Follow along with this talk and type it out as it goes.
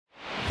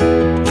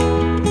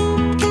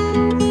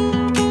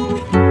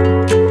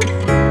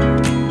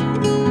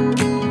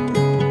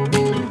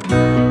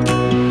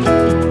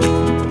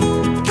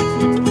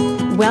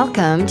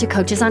Welcome to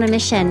Coaches on a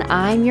Mission.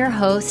 I'm your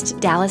host,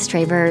 Dallas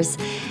Travers,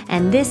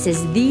 and this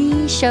is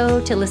the show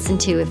to listen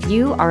to if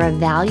you are a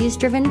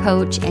values-driven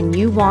coach and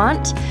you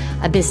want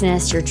a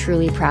business you're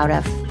truly proud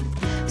of.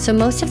 So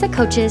most of the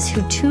coaches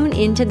who tune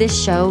into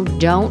this show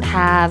don't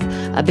have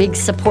a big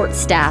support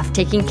staff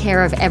taking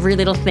care of every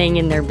little thing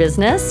in their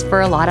business.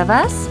 For a lot of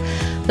us,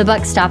 the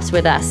buck stops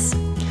with us.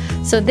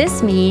 So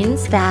this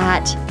means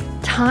that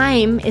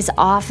time is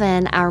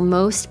often our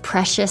most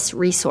precious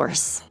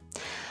resource.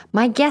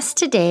 My guest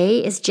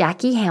today is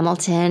Jackie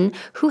Hamilton,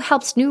 who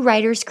helps new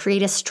writers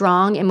create a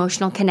strong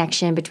emotional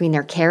connection between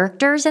their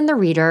characters and the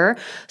reader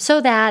so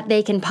that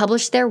they can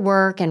publish their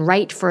work and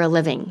write for a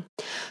living.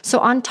 So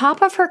on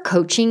top of her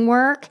coaching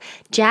work,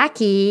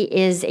 Jackie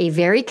is a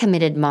very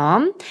committed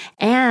mom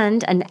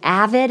and an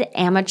avid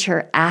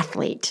amateur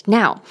athlete.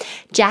 Now,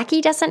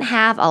 Jackie doesn't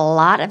have a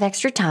lot of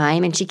extra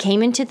time, and she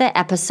came into the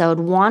episode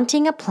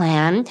wanting a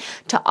plan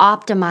to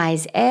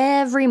optimize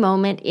every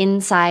moment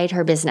inside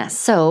her business.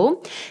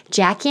 So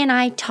Jackie and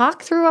I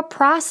talk through a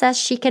process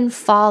she can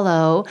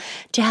follow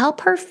to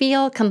help her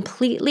feel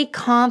completely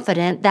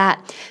confident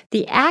that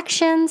the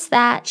actions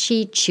that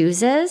she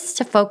chooses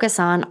to focus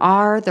on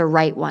are the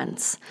right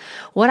ones.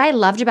 What I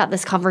loved about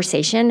this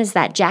conversation is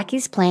that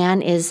Jackie's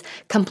plan is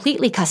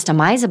completely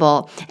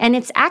customizable, and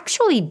it's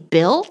actually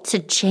built to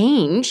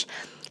change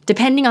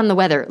depending on the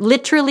weather,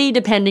 literally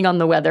depending on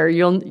the weather.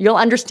 You'll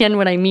understand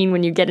what I mean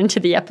when you get into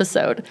the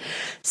episode.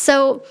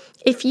 So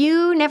if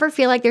you never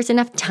feel like there's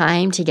enough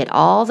time to get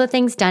all the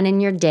things done in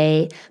your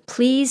day,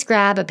 please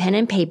grab a pen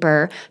and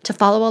paper to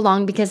follow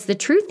along, because the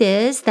truth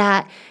is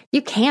that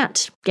you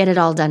can't get it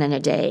all done in a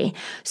day.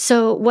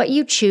 So what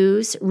you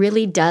choose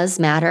really does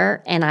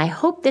matter, and I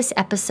hope this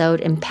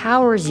episode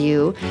empowers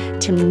you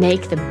to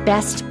make the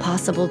best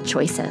possible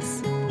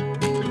choices.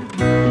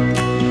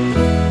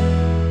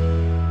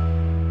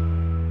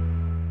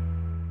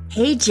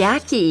 Hey,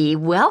 Jackie,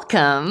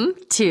 welcome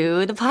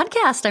to the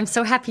podcast. I'm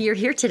so happy you're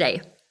here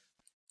today.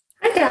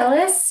 Hi,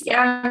 Dallas.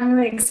 Yeah, I'm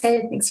really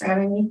excited. Thanks for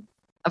having me.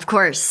 Of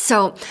course.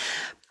 So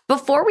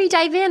before we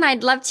dive in,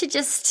 I'd love to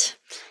just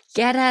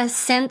get a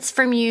sense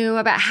from you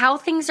about how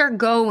things are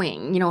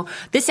going. You know,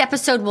 this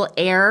episode will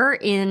air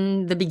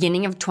in the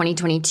beginning of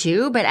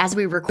 2022, but as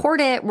we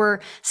record it, we're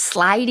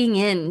sliding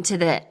into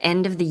the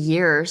end of the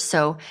year.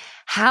 So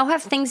how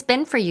have things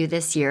been for you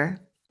this year?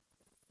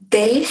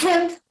 They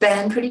have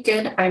been pretty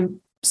good.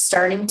 I'm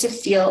starting to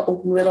feel a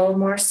little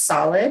more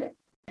solid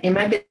in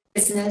my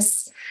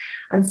business.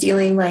 I'm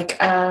feeling like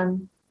I've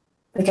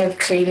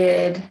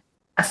created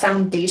a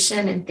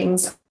foundation, and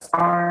things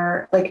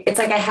are like, it's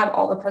like I have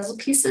all the puzzle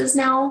pieces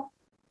now.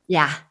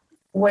 Yeah.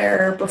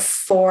 Where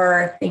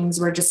before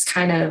things were just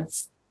kind of,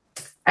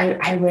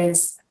 I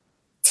was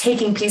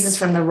taking pieces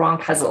from the wrong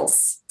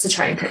puzzles to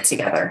try and put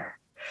together,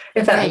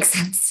 if that makes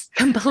sense.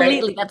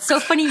 Completely. Right? That's so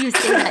funny you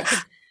say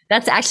that.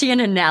 That's actually an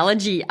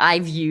analogy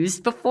I've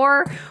used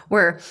before,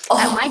 where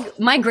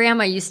my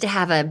grandma used to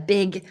have a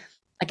big,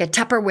 like a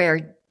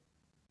Tupperware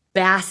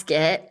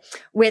basket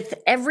with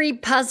every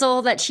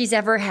puzzle that she's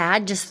ever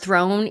had just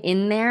thrown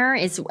in there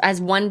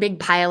as one big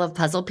pile of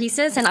puzzle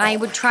pieces. And I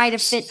would try to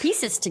fit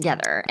pieces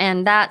together,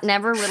 and that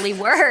never really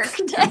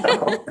worked.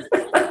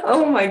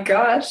 Oh my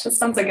gosh, that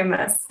sounds like a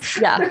mess.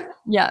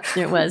 Yeah,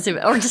 it was.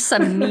 Or just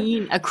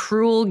a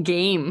cruel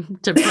game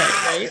to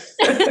play,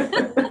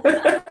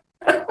 right?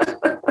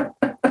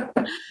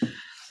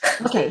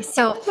 Okay,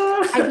 so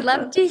I'd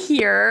love to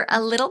hear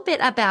a little bit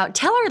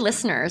tell our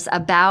listeners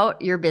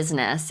about your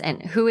business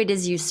and who it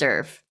is you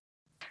serve.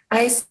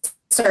 I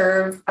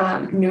serve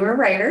newer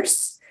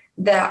writers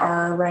that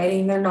are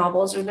writing their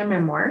novels or their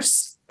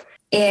memoirs.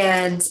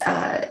 And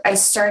I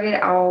started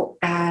out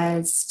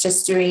as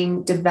just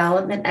doing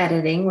development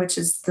editing, which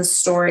is the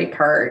story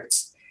part,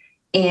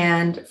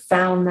 and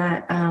found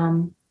that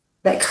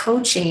that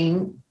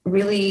coaching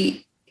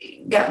really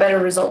got better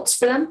results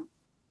for them.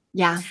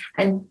 Yeah.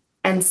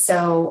 And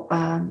so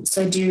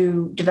I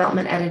do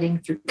development editing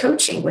through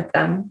coaching with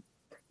them,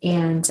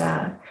 and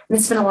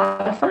it's been a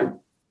lot of fun.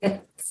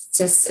 It's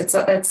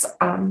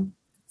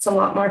a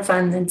lot more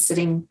fun than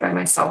sitting by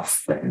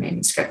myself with a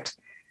manuscript.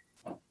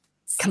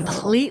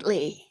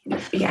 Completely.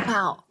 Yeah.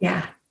 Wow.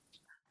 Yeah.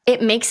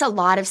 It makes a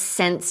lot of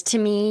sense to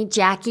me,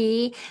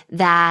 Jackie,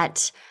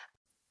 that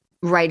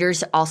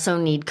writers also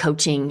need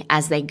coaching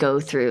as they go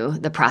through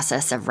the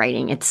process of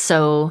writing.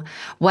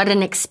 What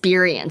an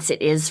experience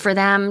it is for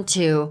them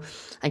to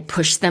like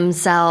push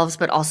themselves,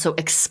 but also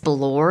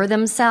explore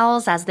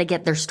themselves as they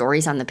get their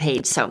stories on the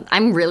page. So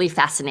I'm really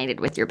fascinated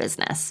with your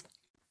business.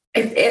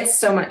 It's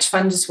so much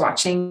fun just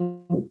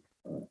watching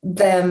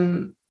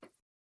them.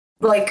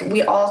 Like,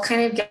 we all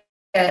kind of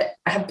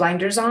have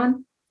blinders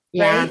on,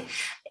 right?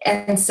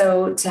 And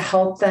so to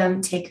help them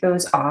take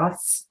those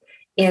off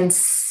and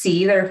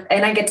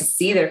I get to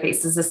see their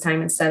faces this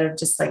time instead of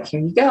just like,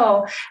 here you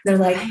go. They're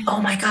like, oh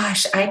my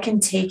gosh, I can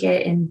take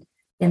it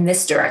in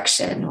this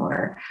direction,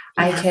 or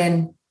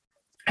I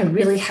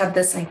really had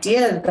this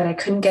idea, but I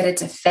couldn't get it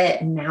to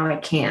fit, and now I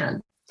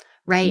can.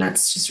 Right. And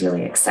that's just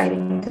really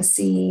exciting to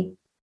see.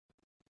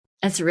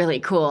 That's really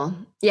cool.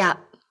 Yeah.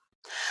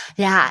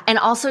 Yeah. And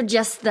also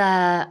just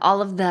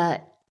all of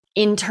the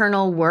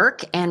internal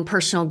work and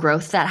personal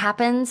growth that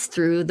happens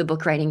through the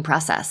book writing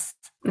process.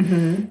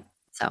 Mm-hmm.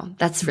 So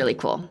that's really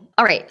cool.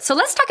 All right. So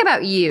let's talk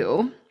about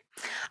you.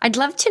 I'd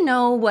love to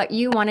know what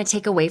you want to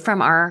take away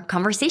from our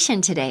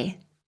conversation today.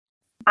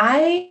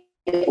 I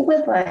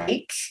would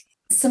like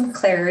some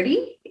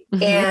clarity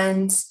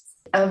and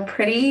a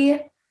pretty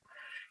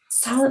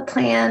solid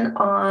plan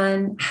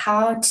on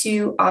how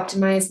to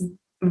optimize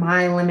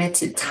my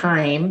limited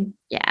time.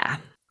 Yeah.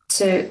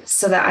 So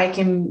that I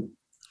can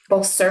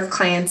both serve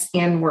clients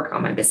and work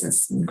on my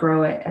business and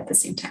grow it at the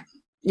same time.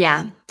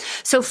 Yeah.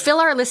 So fill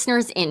our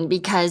listeners in,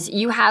 because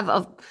you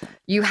have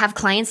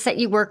clients that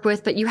you work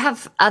with, but you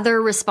have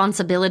other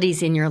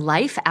responsibilities in your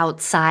life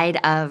outside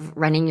of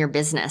running your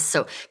business.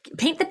 So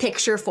paint the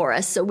picture for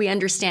us so we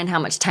understand how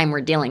much time we're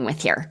dealing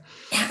with here.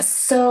 Yeah.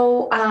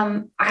 So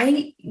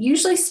I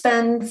usually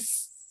spend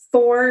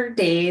 4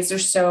 days or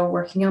so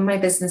working on my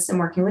business and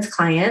working with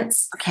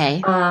clients.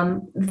 Okay.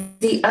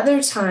 The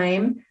other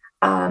time,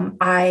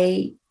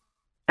 I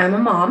am a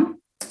mom,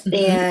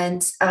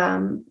 and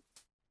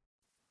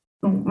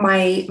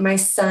my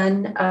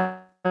son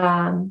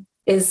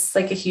is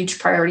like a huge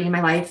priority in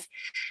my life.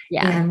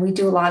 Yeah. And we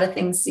do a lot of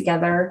things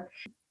together.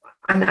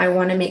 And I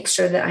want to make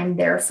sure that I'm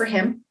there for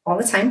him all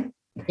the time.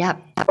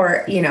 Yep.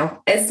 Or,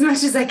 as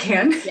much as I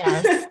can.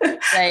 Yes.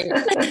 Right.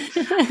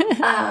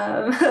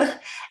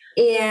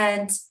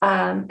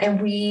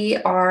 And we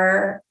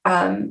are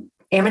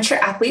amateur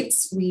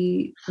athletes.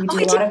 We do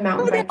a lot of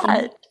mountain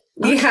biking.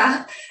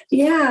 Yeah.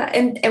 Yeah.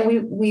 And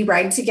we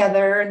ride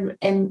together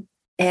and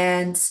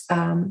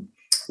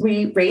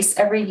we race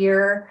every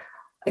year.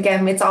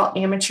 Again, it's all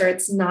amateur.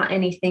 It's not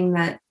anything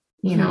that,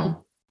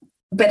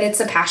 but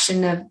it's a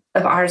passion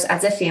of ours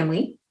as a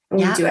family. And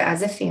we do it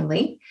as a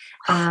family.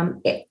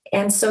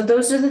 And so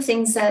those are the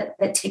things that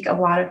take a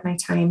lot of my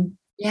time.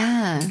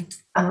 Yeah.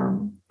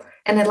 And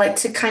I'd like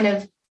to kind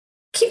of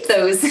keep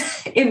those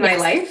in my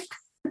life.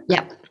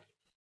 Yep.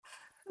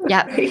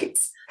 Yep. Right.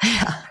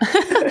 Yeah.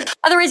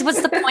 Otherwise,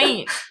 what's the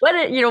point? What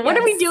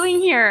are we doing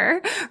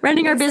here?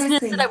 Running our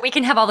business so that we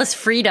can have all this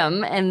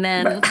freedom, and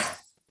then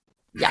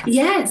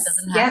yes,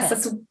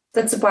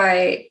 that's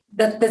why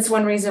that's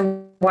one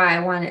reason why I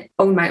want to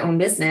own my own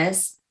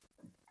business.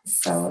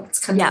 So it's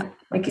kind of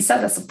like you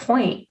said, that's the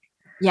point.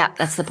 Yeah,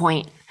 that's the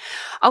point.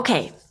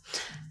 Okay,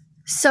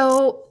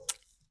 so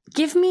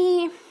let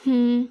me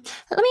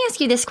ask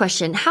you this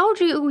question: how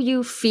do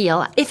you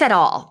feel, if at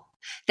all,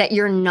 that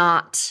you're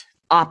not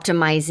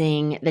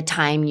optimizing the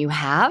time you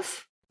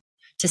have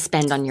to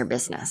spend on your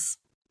business?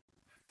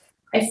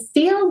 I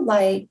feel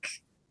like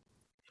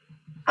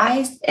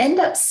I end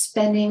up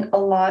spending a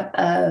lot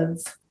of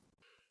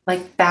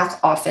like back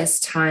office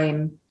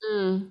time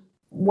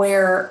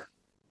where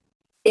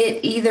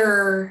it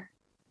either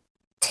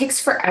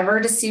takes forever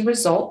to see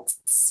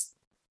results.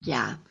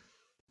 Yeah.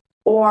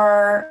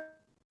 Or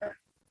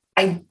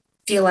I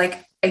feel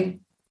like I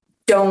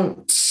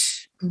don't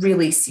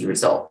really see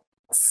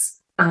results.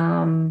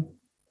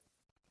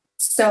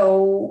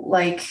 So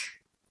like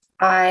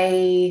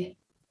and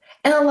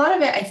a lot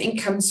of it, I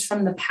think, comes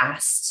from the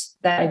past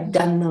that I've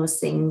done those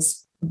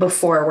things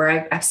before,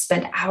 where I've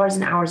spent hours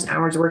and hours and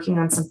hours working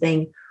on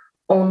something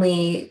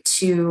only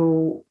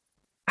to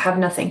have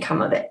nothing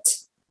come of it.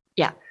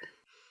 Yeah.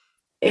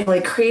 It's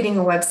like creating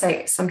a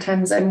website.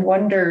 Sometimes I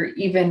wonder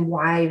even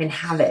why I even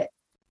have it.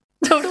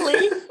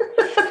 Totally.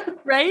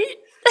 Right?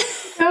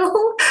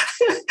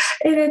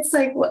 And it's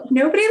like, well,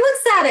 nobody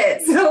looks at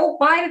it. So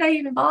why did I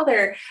even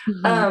bother?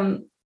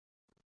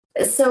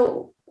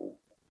 So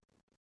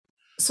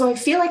I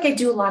feel like I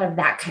do a lot of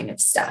that kind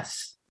of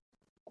stuff.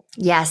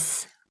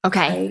 Yes.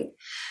 Okay. Right?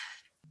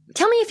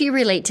 Tell me if you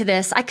relate to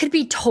this. I could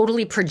be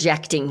totally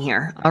projecting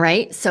here. All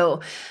right.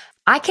 So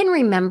I can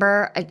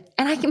remember,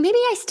 and maybe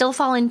I still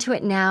fall into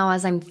it now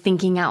as I'm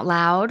thinking out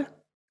loud.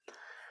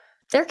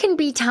 There can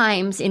be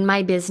times in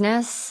my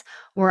business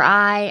where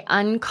I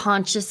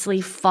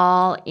unconsciously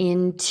fall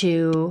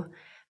into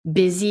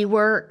busy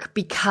work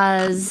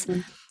because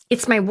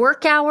it's my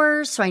work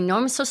hours. So I know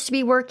I'm supposed to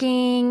be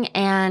working,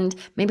 and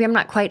maybe I'm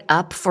not quite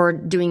up for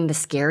doing the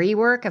scary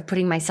work of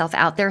putting myself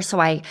out there. So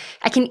I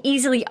can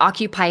easily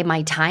occupy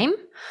my time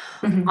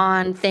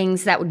on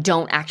things that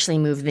don't actually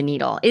move the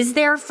needle. Is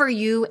there for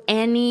you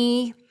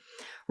any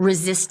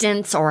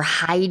resistance or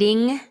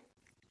hiding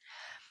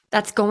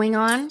that's going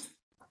on?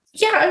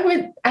 Yeah,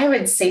 I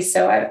would say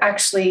so. I've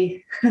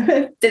actually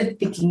been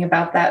thinking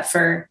about that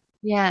for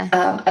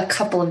a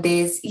couple of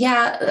days.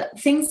 Yeah,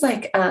 things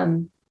like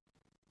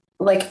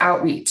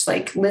outreach,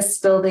 like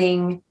list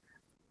building.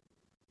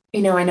 I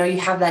know you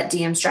have that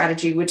DM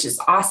strategy, which is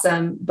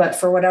awesome, but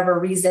for whatever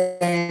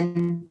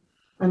reason,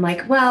 I'm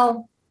like,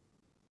 well,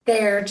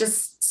 they're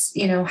just,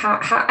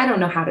 how I don't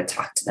know how to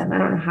talk to them. I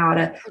don't know how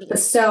to.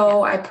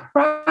 So I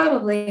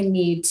probably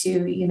need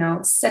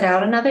to, send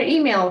out another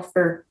email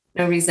for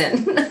no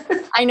reason.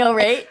 I know,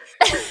 right?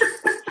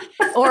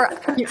 Or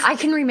I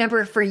can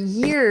remember for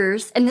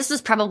years, and this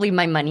was probably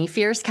my money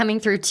fears coming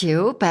through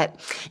too, but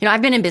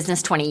I've been in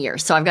business 20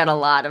 years, so I've got a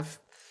lot of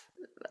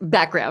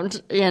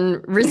background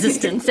in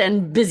resistance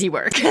and busy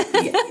work.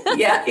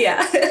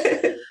 Yeah.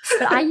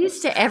 But I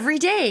used to every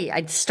day,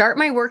 I'd start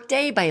my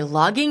workday by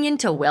logging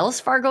into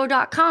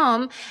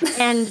wellsfargo.com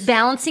and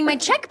balancing my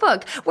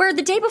checkbook, where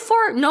the day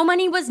before no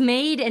money was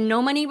made and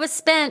no money was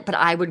spent, but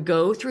I would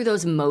go through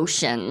those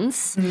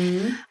motions.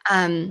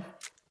 And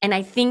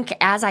I think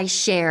as I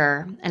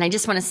share, and I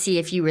just want to see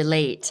if you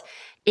relate,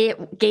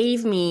 it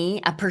gave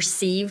me a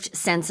perceived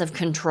sense of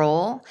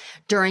control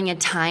during a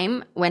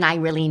time when I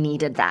really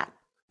needed that.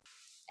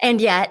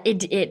 And yet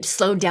it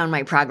slowed down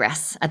my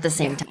progress at the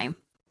same time.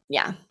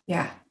 Yeah.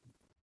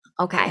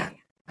 Okay. Yeah.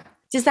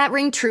 Does that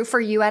ring true for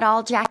you at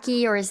all,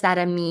 Jackie, or is that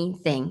a me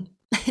thing?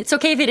 It's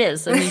okay if it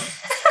is. I mean.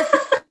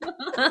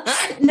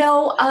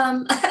 No,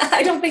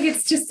 I don't think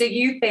it's just a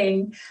you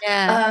thing.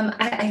 Yeah.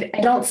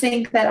 I don't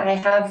think that I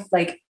have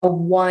like a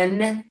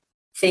one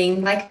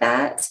thing like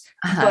that,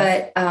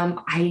 but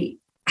I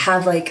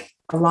have like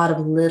a lot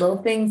of little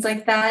things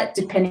like that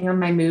depending on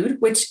my mood,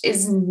 which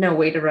is no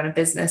way to run a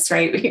business,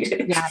 right?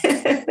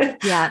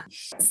 Yeah.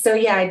 So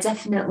yeah, I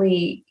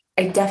definitely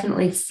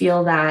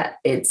feel that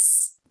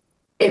it's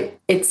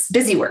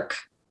busy work.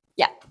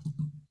 Yeah.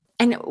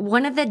 And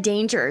one of the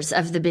dangers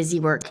of the busy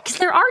work, because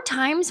there are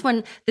times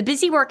when the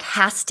busy work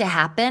has to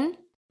happen,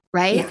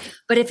 right? Yeah.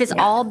 But if it's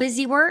all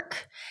busy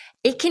work,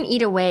 it can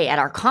eat away at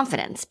our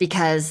confidence,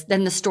 because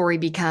then the story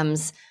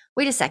becomes,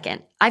 wait a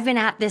second, I've been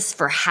at this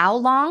for how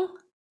long?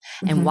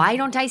 And why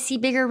don't I see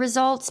bigger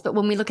results? But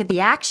when we look at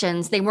the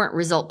actions, they weren't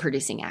result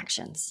producing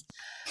actions.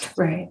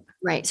 Right.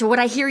 So what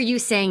I hear you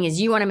saying is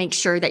you want to make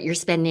sure that you're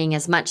spending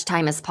as much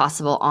time as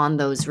possible on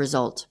those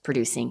result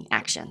producing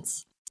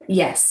actions.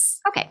 Yes.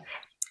 Okay.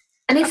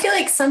 And I feel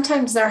like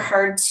sometimes they're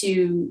hard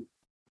to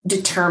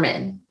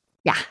determine.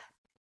 Yeah.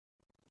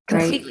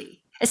 Completely. Right?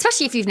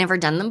 Especially if you've never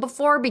done them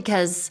before,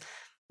 because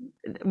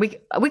we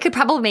could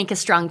probably make a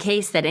strong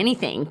case that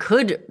anything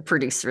could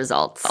produce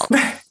results.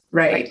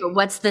 Right. But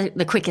what's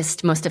the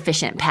quickest, most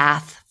efficient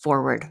path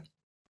forward?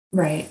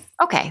 Right.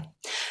 Okay.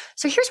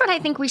 So here's what I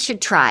think we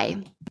should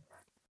try.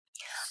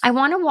 I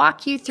want to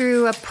walk you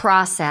through a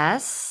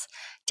process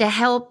to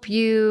help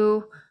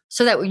you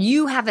so that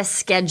you have a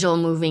schedule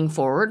moving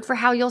forward for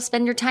how you'll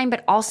spend your time,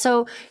 but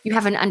also you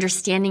have an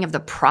understanding of the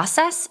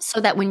process so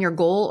that when your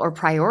goal or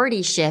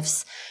priority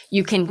shifts,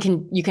 you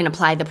can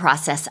apply the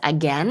process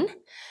again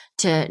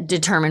to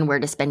determine where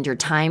to spend your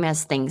time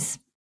as things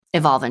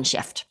evolve and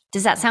shift.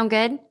 Does that sound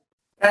good?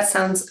 That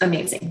sounds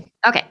amazing.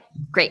 Okay,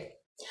 great.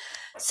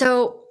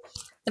 So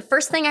the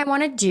first thing I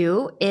want to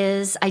do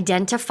is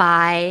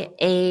identify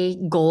a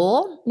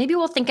goal. Maybe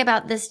we'll think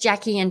about this,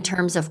 Jackie, in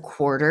terms of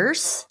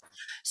quarters.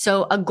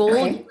 So a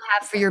goal you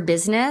have for your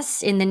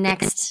business in the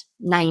next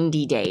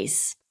 90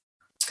 days.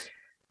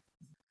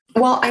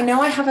 Well, I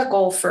know I have a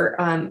goal for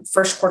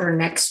first quarter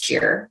next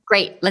year.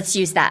 Great. Let's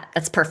use that.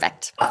 That's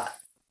perfect.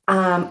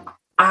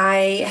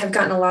 I have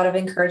gotten a lot of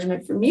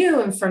encouragement from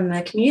you and from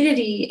the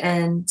community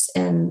and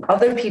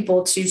other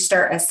people to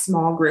start a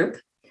small group.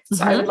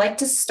 So I would like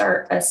to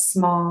start a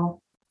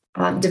small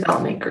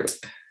development group.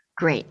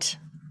 Great.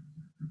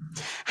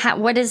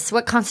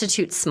 What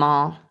constitutes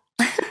small?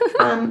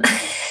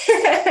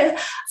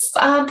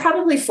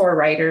 Probably 4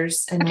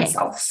 writers and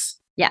myself.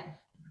 Yeah.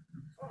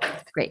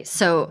 Great.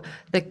 So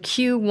the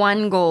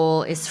Q1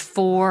 goal is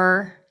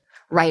 4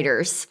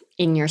 writers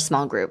in your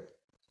small group.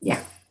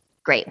 Yeah.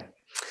 Great.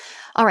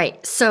 All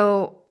right.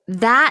 So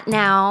that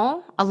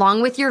now,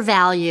 along with your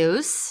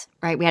values,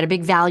 right? We had a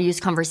big values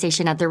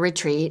conversation at the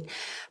retreat,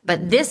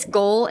 but this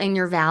goal and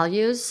your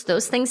values,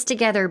 those things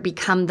together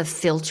become the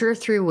filter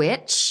through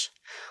which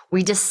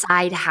we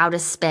decide how to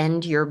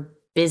spend your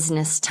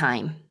business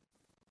time.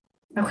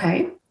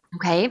 Okay.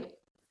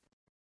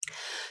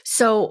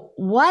 So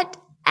what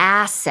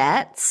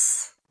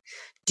assets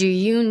do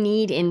you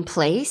need in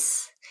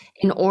place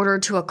in order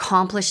to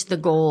accomplish the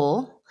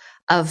goal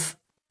of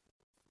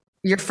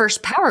your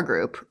first power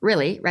group,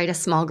 really, right? A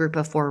small group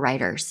of 4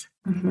 writers.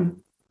 Mm-hmm.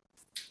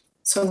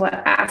 So what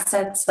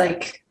assets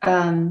like...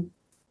 I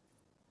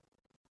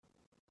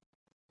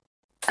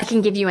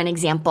can give you an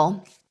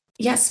example.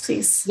 Yes,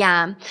 please.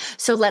 Yeah.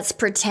 So let's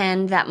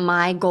pretend that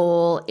my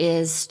goal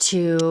is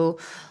to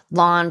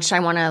I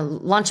want to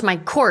launch my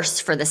course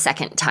for the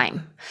second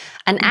time.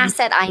 An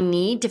asset I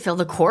need to fill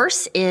the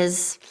course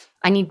is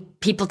I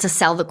need people to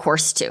sell the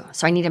course to.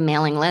 So I need a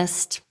mailing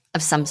list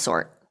of some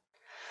sort.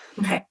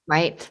 Okay.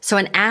 Right. So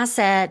an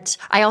asset,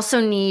 I also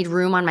need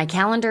room on my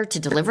calendar to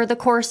deliver the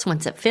course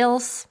once it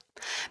fills.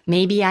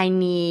 Maybe I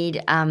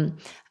need an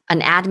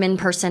admin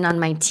person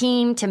on my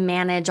team to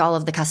manage all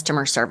of the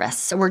customer service.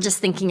 So we're just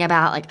thinking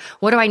about like,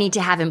 what do I need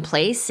to have in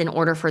place in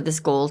order for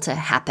this goal to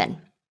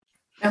happen?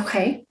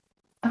 Okay.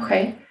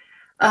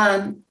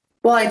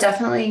 Well, I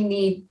definitely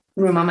need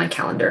room on my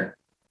calendar.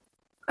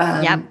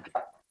 Yep.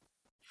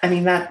 I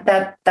mean,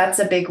 that's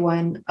a big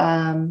one.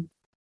 I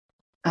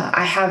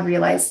have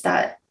realized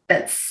that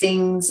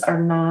things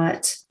are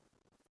not,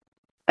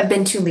 I've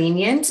been too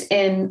lenient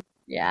in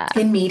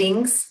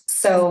meetings.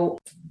 So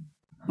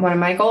one of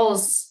my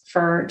goals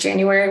for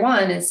January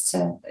 1 is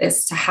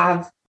to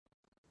have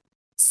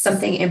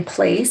something in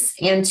place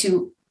and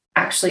to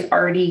actually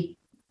already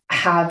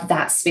have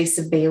that space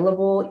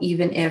available,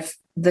 even if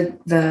the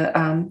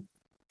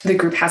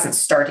group hasn't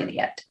started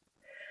yet.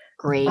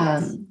 Great.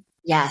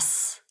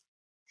 Yes.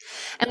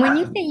 And when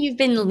you say you've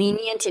been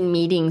lenient in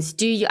meetings,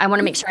 I want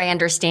to make sure I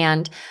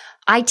understand.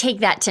 I take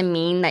that to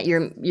mean that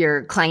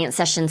your client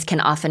sessions can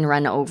often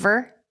run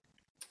over?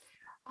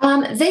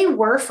 They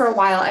were for a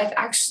while. I've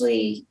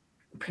actually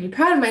pretty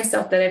proud of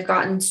myself that I've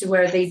gotten to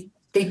where they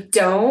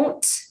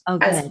don't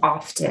as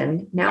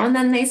often. Now and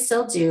then they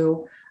still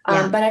do.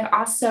 But I've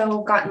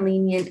also gotten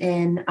lenient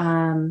in,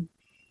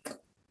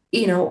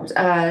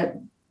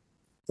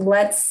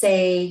 let's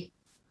say,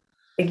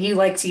 like you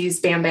like to use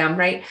Bam Bam,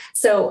 right?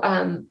 So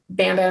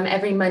Bam Bam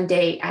every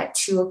Monday at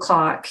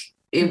 2:00,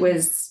 it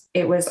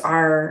was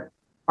our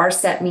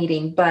set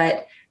meeting,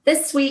 but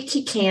this week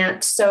he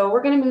can't, so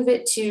we're going to move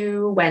it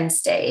to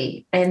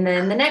Wednesday. And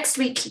then the next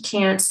week he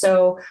can't,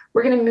 so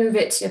we're going to move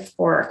it to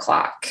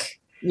 4:00.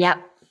 Yep.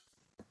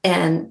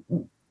 And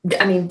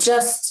I mean,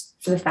 just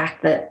for the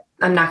fact that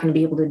I'm not going to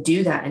be able to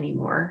do that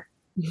anymore.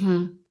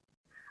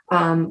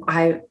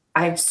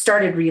 I've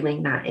started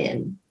reeling that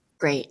in.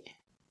 Great.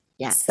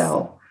 Yes.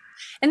 So,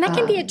 and that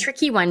can be a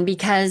tricky one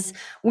because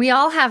we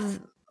all have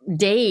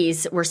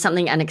days where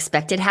something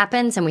unexpected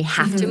happens and we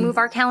have to move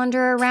our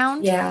calendar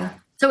around. Yeah.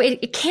 So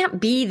it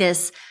can't be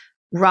this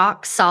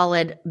rock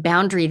solid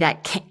boundary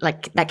that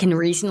can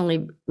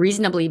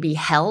reasonably be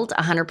held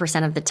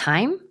 100% of the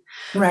time.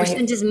 Right. Which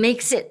then just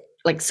makes it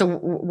like, so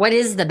what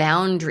is the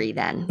boundary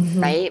then?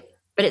 Right.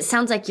 But it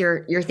sounds like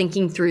you're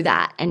thinking through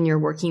that and you're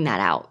working that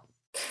out.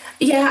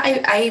 Yeah.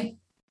 I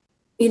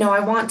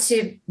want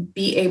to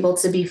be able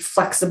to be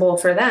flexible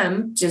for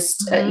them.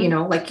 Just,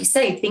 like you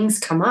say, things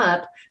come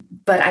up,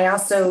 but I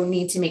also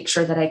need to make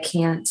sure that I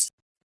can't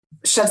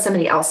shove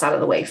somebody else out of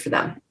the way for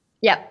them.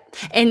 Yep.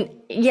 And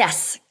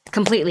yes,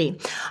 completely.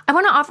 I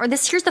want to offer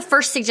this. Here's the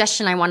first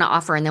suggestion I want to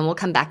offer, and then we'll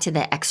come back to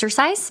the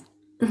exercise.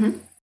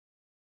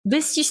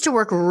 This used to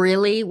work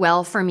really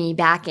well for me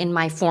back in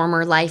my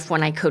former life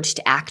when I coached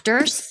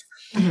actors,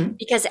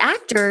 because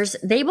actors,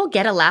 they will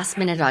get a last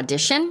minute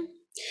audition.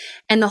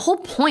 And the whole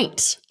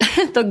point,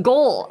 the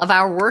goal of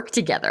our work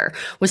together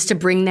was to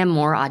bring them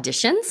more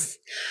auditions.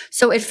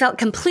 So it felt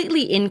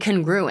completely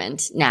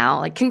incongruent now.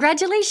 Like,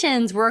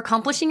 congratulations, we're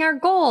accomplishing our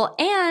goal.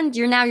 And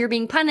you're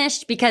being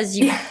punished because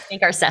you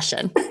make our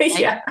session.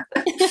 Right?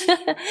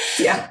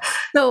 Yeah.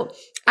 So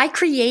I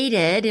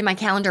created in my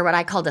calendar what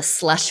I called a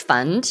slush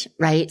fund,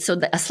 right? So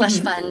a slush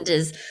fund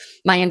is,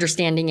 my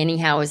understanding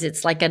anyhow, is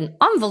it's like an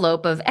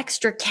envelope of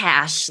extra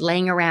cash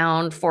laying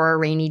around for a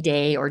rainy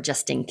day or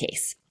just in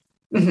case.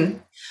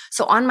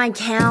 So on my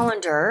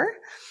calendar,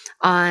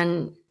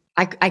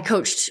 I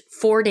coached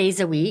 4 days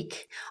a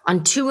week.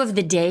 On 2 of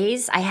the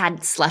days, I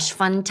had slush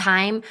fund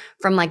time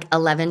from like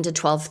 11 to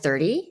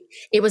 12:30.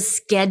 It was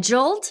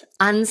scheduled,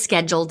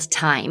 unscheduled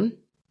time,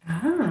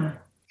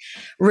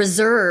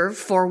 reserved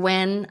for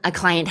when a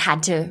client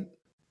had to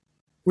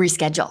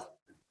reschedule.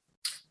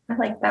 I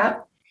like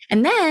that.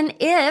 And then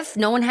if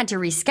no one had to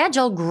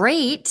reschedule,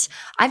 great.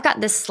 I've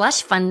got this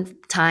slush fund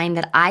time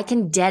that I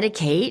can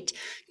dedicate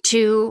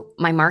to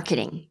my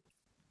marketing.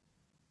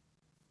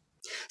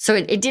 So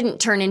it didn't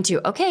turn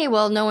into, okay,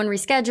 well, no one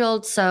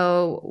rescheduled,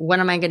 so what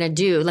am I going to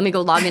do? Let me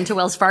go log into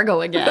Wells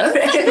Fargo again.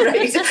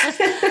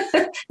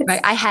 Right.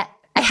 I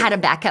had a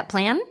backup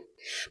plan,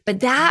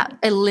 but that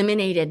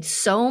eliminated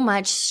so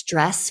much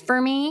stress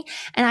for me.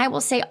 And I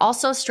will say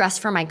also stress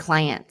for my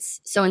clients.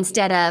 So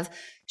instead of,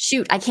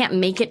 shoot, I can't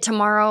make it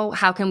tomorrow,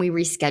 how can we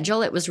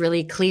reschedule? It was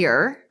really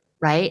clear.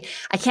 Right?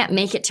 I can't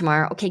make it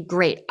tomorrow. Okay,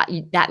 great.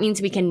 That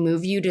means we can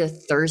move you to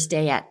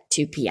Thursday at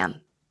 2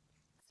 p.m.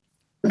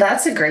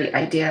 That's a great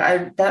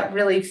idea. That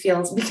really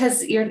feels,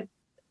 because then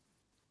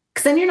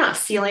you're not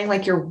feeling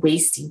like you're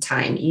wasting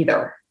time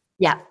either.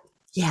 Yeah.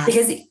 Yeah.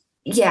 Because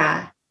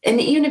and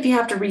even if you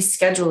have to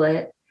reschedule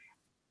it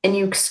and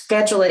you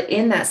schedule it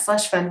in that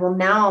slush fund, well,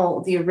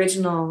 now the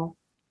original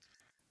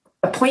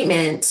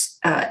appointment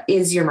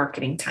is your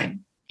marketing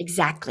time.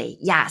 Exactly.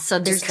 Yeah. So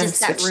there's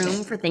just that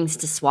room for things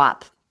to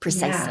swap.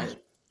 Precisely.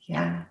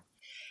 Yeah.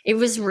 It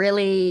was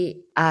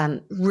really,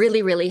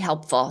 really, really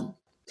helpful.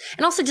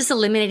 And also just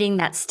eliminating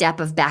that step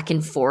of back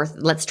and forth.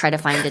 Let's try to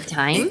find a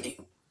time.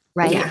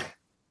 Right?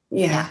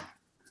 Yeah.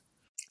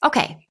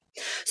 Okay.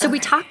 So we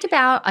talked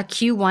about a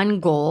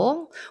Q1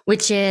 goal,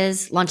 which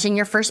is launching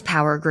your first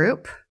power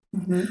group.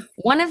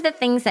 One of the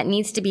things that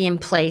needs to be in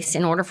place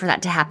in order for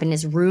that to happen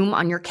is room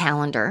on your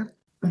calendar.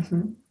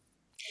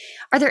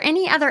 Are there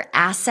any other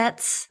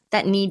assets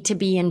that need to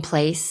be in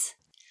place?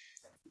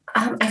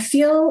 I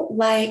feel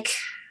like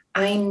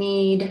I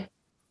need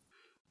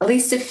at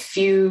least a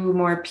few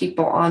more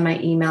people on my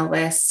email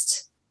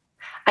list.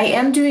 I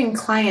am doing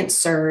client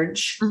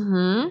surge.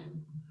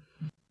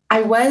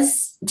 I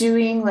was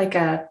doing like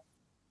a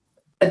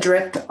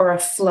drip or a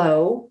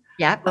flow.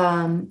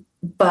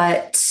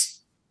 But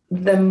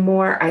the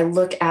more I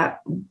look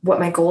at what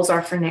my goals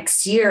are for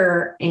next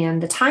year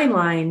and the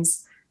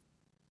timelines,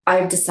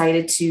 I've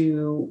decided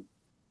to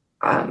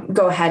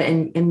go ahead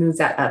and move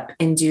that up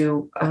and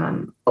do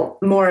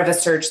more of a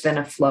surge than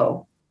a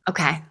flow.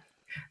 Okay.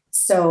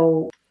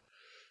 So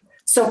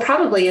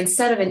probably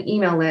instead of an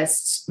email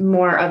list,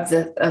 more of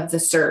the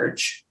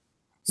surge.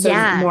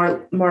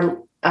 So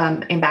more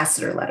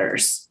ambassador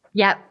letters.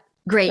 Yep.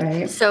 Great.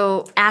 Right.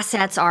 So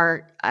assets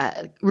are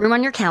room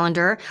on your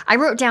calendar. I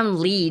wrote down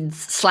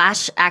leads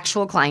 /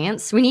 actual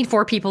clients. We need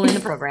 4 people in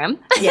the program.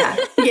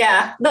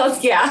 Yeah.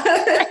 Those. Yeah.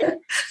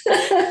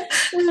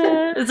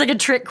 It's like a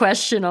trick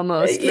question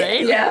almost,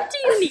 right? Yeah. What do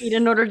you need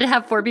in order to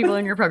have 4 people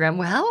in your program?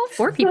 Well,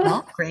 4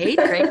 people. Great.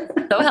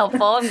 So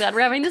helpful. I'm glad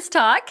we're having this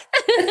talk.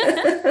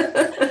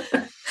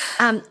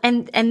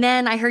 And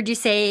then I heard you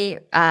say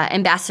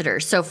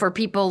ambassadors. So for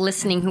people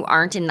listening who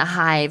aren't in the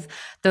Hive,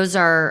 those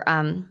are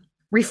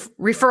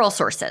referral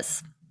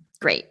sources.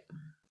 Great.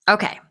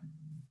 Okay.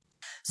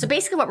 So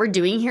basically what we're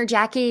doing here,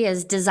 Jackie,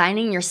 is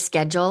designing your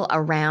schedule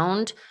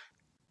around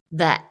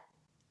the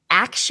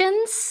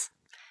actions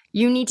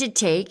you need to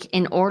take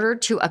in order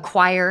to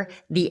acquire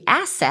the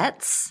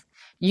assets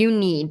you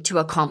need to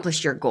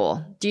accomplish your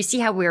goal. Do you see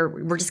how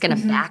we're just going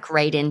to back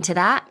right into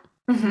that?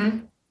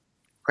 Mm-hmm.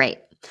 Great.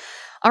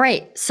 All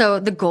right. So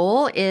the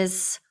goal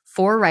is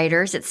 4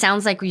 writers. It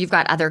sounds like you've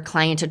got other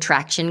client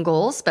attraction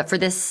goals, but for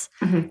this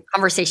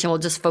conversation, we'll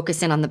just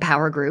focus in on the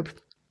power group.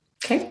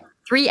 Okay.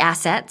 3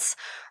 assets,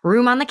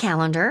 room on the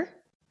calendar,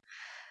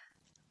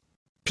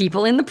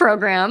 people in the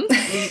program,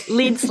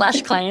 lead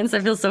 / clients. I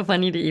feel so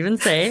funny to even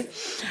say,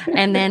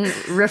 and then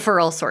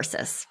referral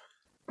sources.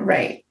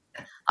 Right.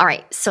 All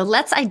right. So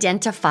let's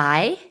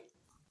identify.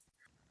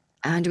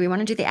 Do we want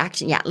to do the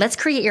action? Yeah. Let's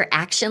create your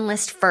action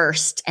list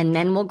first, and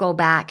then we'll go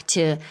back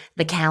to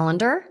the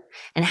calendar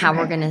and how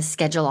we're going to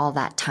schedule all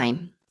that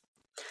time.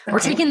 Okay. We're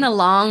taking the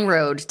long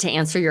road to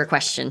answer your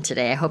question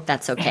today. I hope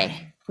that's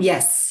okay.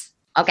 Yes.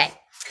 Okay.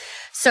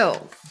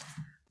 So,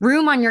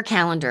 room on your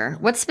calendar.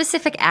 What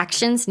specific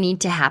actions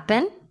need to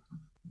happen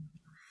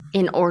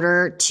in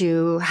order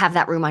to have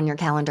that room on your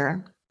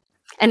calendar?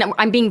 And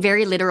I'm being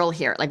very literal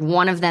here. Like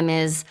one of them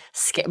is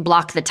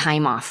block the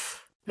time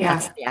off. Yeah.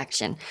 That's the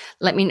action.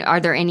 Are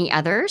there any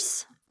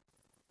others?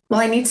 Well,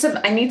 I need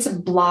to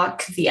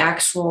block the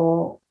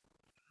actual,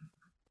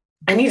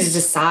 I need to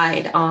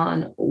decide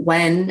on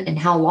when and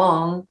how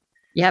long.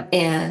 Yep.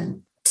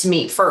 And to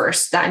meet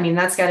first.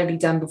 That's got to be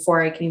done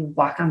before I can even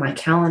block on my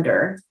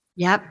calendar.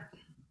 Yep.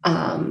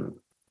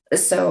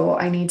 So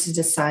I need to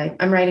decide.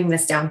 I'm writing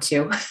this down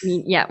too.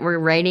 Yeah, we're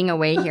writing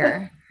away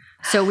here.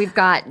 So we've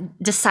got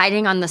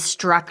deciding on the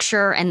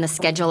structure and the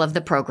schedule of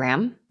the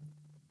program,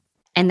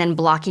 and then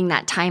blocking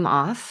that time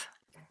off.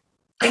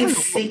 I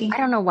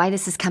don't know why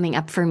this is coming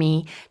up for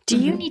me. Do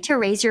you need to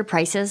raise your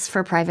prices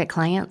for private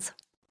clients?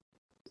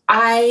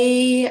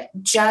 I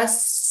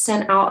just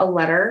sent out a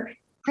letter.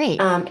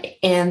 Great.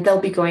 And they'll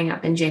be going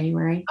up in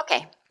January.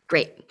 Okay,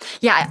 great.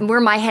 Yeah,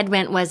 where my head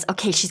went was,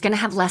 okay, she's going to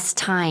have less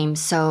time.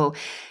 So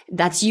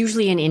that's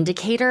usually an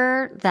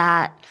indicator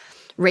that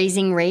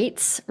raising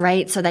rates,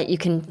 right, so that you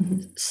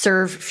can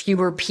serve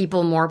fewer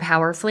people more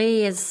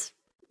powerfully is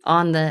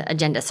on the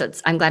agenda. So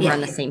I'm glad we're on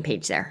the same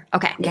page there.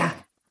 Okay. Yeah.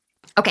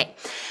 Okay.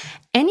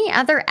 Any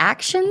other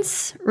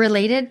actions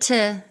related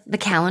to the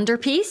calendar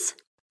piece?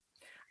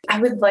 I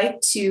would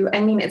like to,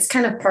 it's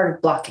kind of part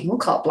of blocking. We'll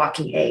call it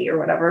blocking A or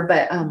whatever,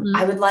 but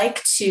I would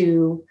like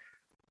to,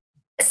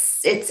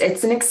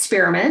 it's an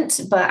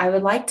experiment, but I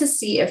would like to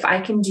see if I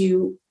can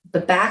do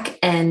the back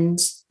end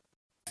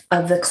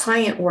of the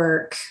client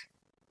work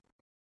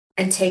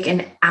and take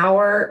an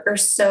hour or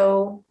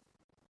so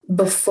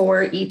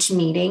before each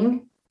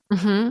meeting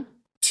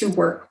to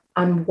work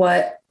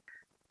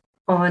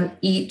on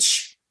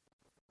each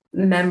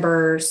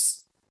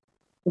member's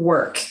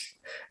work.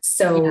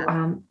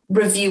 So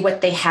review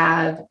what they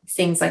have,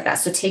 things like that.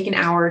 So take an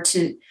hour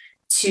to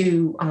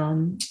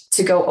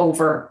go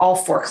over all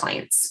 4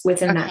 clients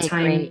within that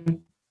time. Great.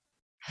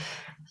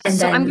 And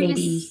so then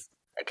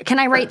can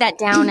I write that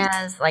down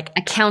as like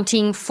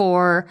accounting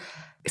for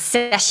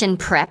session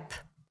prep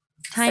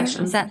time?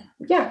 Is that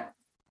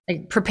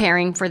like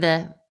preparing for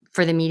the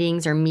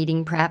meetings or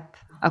meeting prep?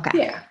 Okay.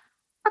 Yeah.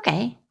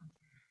 Okay.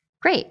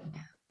 Great.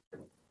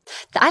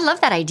 I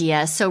love that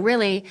idea. So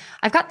really,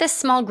 I've got this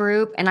small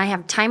group and I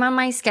have time on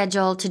my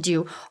schedule to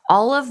do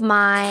all of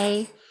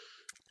the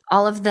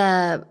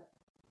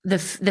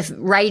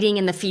writing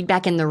and the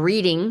feedback and the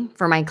reading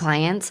for my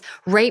clients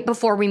right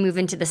before we move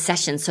into the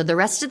session. So the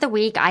rest of the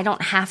week, I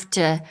don't have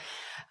to,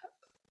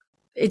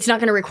 it's not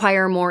going to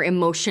require more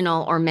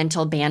emotional or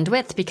mental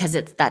bandwidth because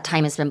that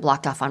time has been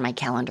blocked off on my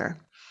calendar.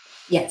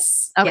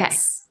 Yes. Okay.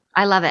 Yes.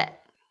 I love it.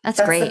 That's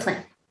great. The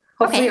plan.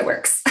 Hopefully it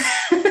works.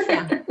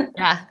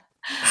 Yeah.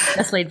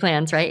 Best laid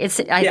plans, right? It's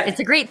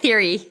a great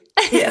theory.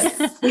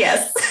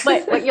 Yes.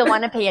 But what you'll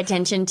want to pay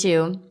attention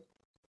to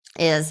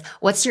is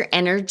what's your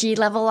energy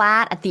level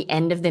at the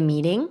end of the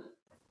meeting?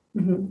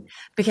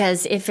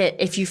 Because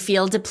if you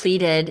feel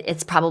depleted,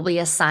 it's probably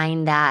a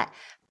sign that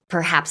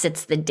perhaps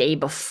it's the day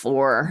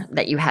before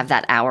that you have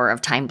that hour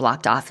of time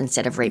blocked off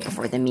instead of right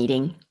before the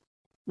meeting.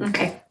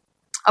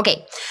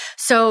 Okay.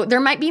 So there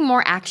might be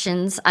more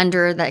actions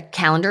under the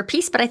calendar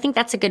piece, but I think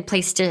that's a good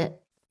place to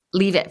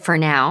leave it for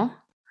now.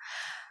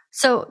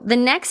 So the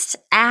next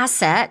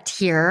asset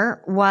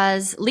here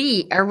was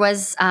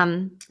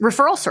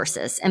referral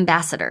sources,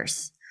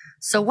 ambassadors.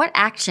 So what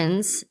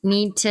actions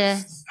need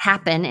to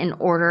happen in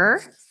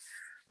order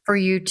for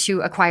you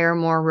to acquire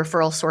more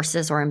referral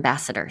sources or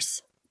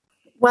ambassadors?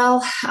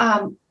 Well,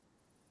 I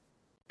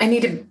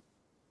need to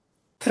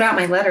put out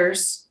my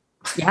letters.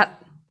 Yep.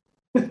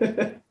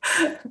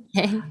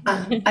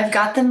 I've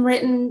got them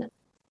written.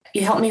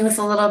 You helped me with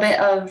a little bit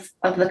of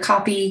the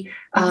copy.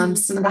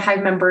 Some of the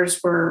Hive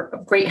members were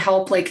of great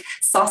help, like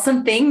saw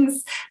some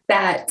things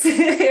that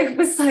it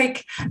was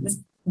like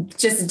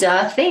just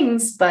duh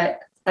things, but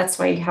that's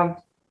why you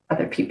have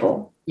other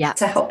people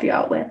to help you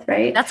out with,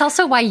 right? That's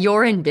also why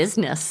you're in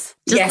business.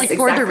 Just yes, like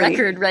exactly. For the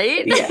record,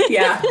 right?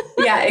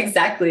 Yeah,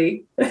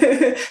 exactly.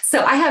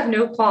 So I have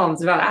no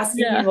qualms about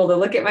asking people to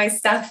look at my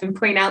stuff and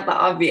point out the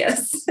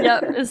obvious.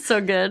 Yep, it's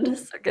so good.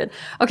 So good.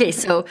 Okay,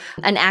 so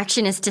an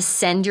action is to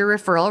send your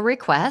referral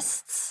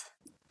requests.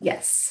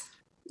 Yes.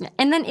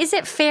 And then is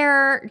it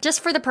fair, just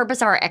for the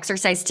purpose of our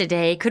exercise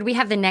today, could we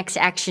have the next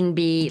action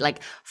be like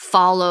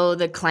follow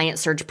the client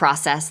search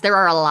process? There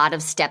are a lot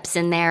of steps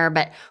in there,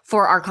 but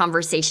for our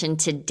conversation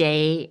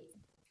today,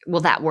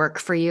 will that work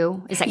for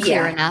you? Is that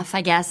clear enough,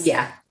 I guess?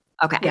 Yeah.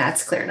 Okay. Yeah,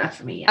 it's clear enough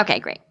for me. Yeah. Okay,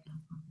 great.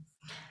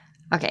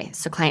 Okay,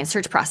 so client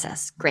search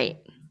process, great.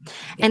 Yes.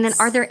 And then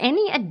are there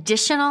any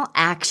additional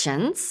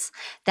actions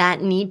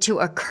that need to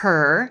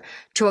occur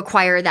to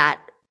acquire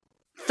that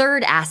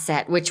third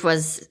asset, which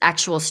was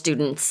actual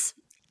students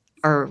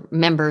or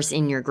members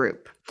in your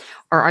group?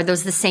 Or are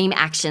those the same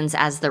actions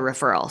as the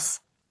referrals?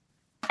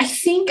 I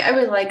think I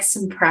would like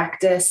some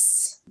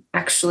practice,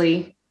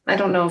 actually. I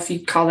don't know if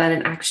you'd call that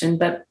an action,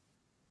 but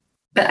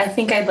I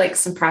think I'd like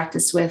some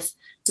practice with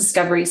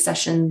discovery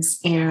sessions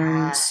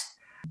and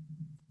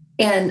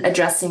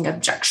addressing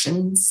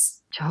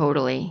objections.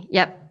 Totally.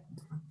 Yep.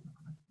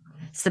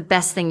 It's the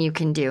best thing you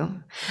can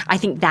do. I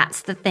think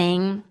that's the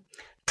thing.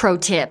 Pro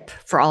tip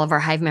for all of our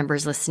Hive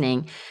members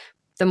listening.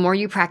 The more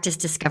you practice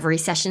discovery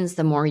sessions,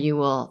 the more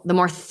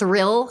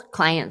thrill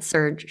client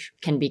surge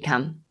can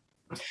become.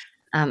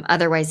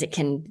 Otherwise it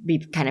can be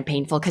kind of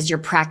painful because you're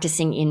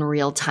practicing in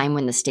real time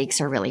when the stakes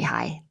are really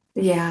high.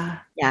 Yeah.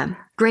 Yeah.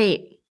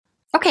 Great.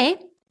 Okay.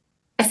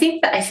 I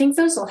think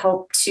those will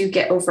help to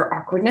get over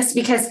awkwardness,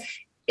 because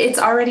it's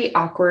already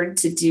awkward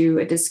to do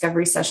a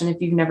discovery session if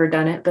you've never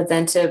done it, but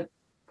then to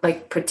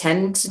like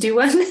pretend to do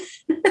one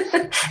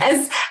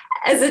as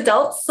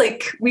adults,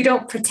 like we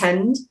don't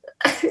pretend.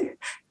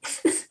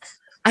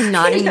 I'm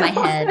nodding my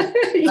head.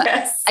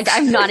 Yes.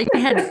 I'm nodding my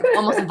head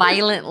almost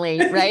violently,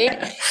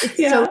 right?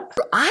 Yeah. So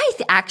I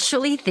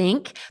actually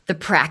think the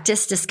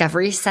practice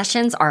discovery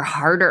sessions are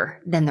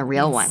harder than the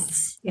real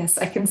ones. Yes,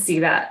 I can see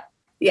that.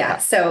 Yeah.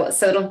 So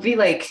it'll be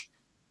like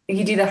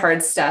you do the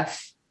hard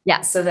stuff.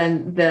 Yeah. So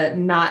then the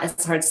not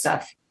as hard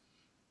stuff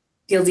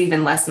feels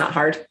even less not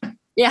hard.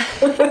 Yeah.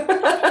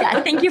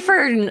 Yeah. Thank you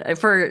for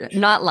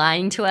not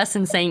lying to us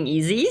and saying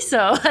easy. So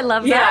I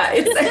love that.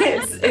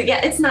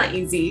 It's not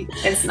easy.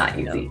 It's not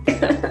easy.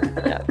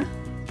 Yeah.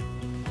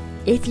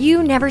 If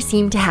you never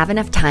seem to have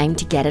enough time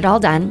to get it all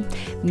done,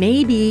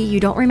 maybe you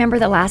don't remember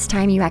the last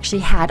time you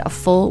actually had a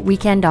full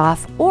weekend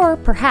off, or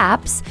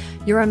perhaps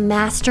you're a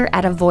master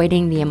at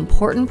avoiding the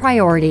important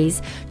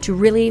priorities to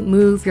really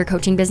move your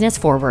coaching business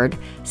forward,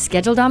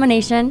 Schedule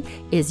Domination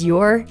is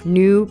your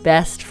new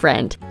best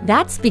friend.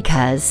 That's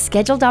because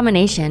Schedule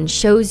Domination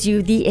shows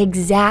you the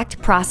exact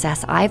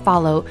process I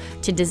follow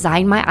to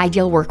design my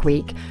ideal work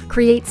week,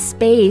 create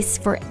space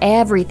for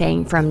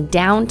everything from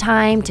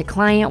downtime to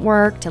client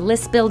work to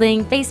list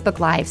building, Facebook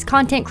Lives,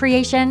 content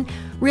creation,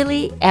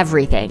 really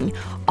everything,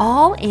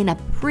 all in a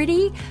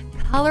pretty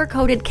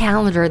color-coded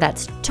calendar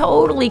that's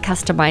totally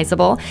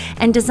customizable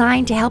and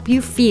designed to help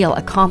you feel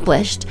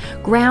accomplished,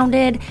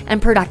 grounded,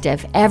 and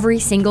productive every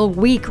single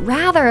week,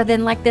 rather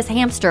than like this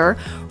hamster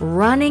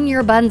running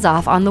your buns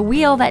off on the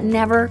wheel that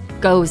never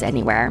goes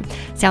anywhere.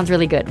 Sounds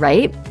really good,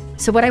 right?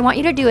 So what I want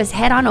you to do is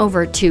head on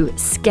over to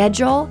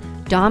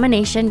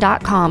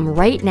scheduledomination.com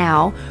right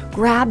now,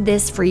 grab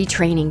this free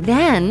training,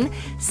 then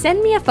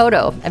send me a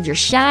photo of your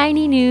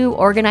shiny new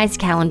organized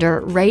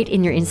calendar right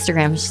in your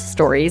Instagram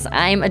stories.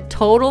 I'm a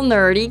total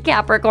nerdy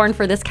Capricorn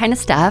for this kind of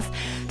stuff,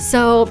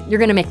 so you're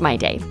gonna make my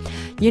day.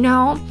 You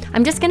know,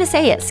 I'm just gonna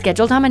say it,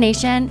 Schedule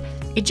Domination,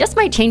 it just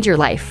might change your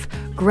life.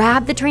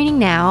 Grab the training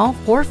now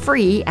for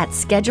free at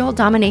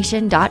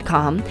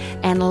scheduledomination.com,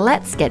 and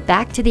let's get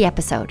back to the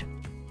episode.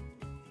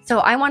 So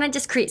I want to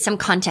just create some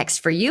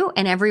context for you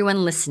and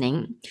everyone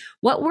listening.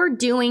 What we're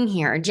doing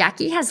here,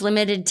 Jackie has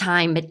limited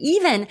time, but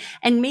even,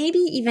 and maybe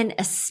even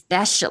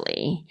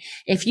especially,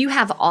 if you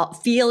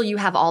feel you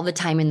have all the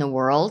time in the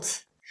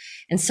world,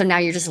 and so now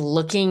you're just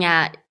looking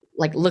at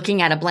a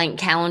blank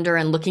calendar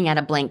and looking at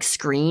a blank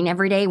screen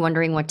every day,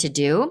 wondering what to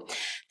do.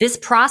 This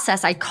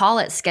process, I call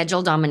it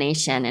Schedule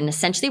Domination. And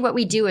essentially what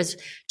we do is,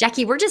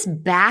 Jackie, we're just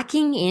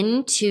backing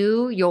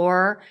into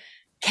your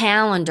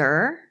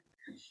calendar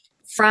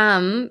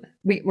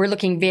we're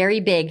looking very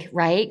big,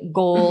 right?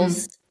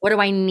 Goals. What do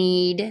I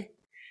need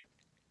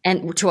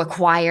and to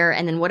acquire?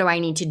 And then what do I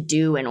need to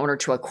do in order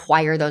to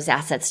acquire those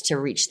assets to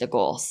reach the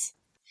goals?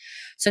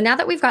 So now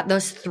that we've got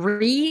those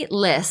 3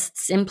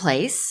 lists in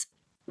place,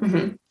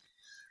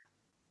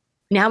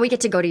 now we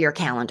get to go to your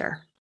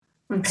calendar.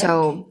 Okay.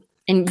 So,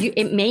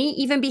 it may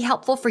even be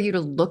helpful for you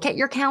to look at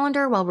your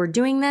calendar while we're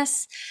doing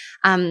this.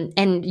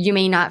 And you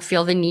may not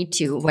feel the need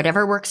to.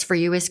 Whatever works for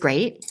you is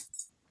great.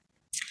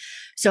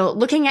 So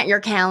looking at your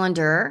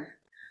calendar,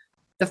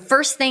 the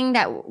first thing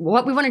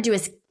what we want to do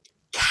is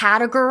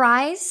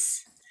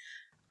categorize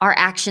our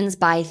actions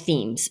by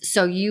themes.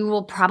 So you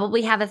will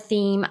probably have a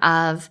theme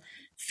of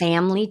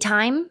family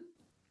time,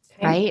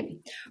 right?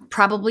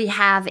 Probably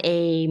have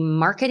a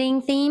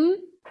marketing theme.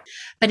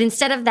 But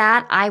instead of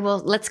that,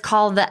 let's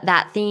call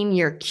that theme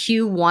your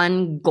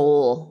Q1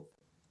 goal.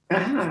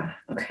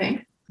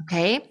 Okay.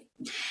 Okay.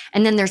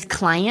 And then there's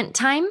client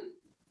time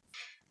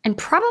and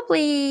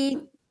probably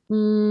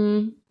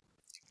admin.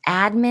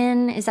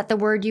 Is that the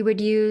word you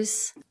would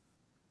use?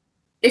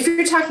 If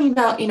you're talking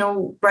about,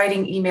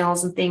 writing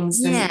emails and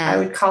things, then I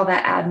would call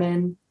that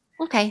admin.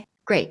 Okay,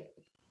 great.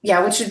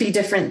 Yeah, which would be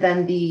different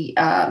than the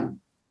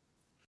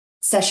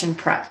session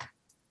prep.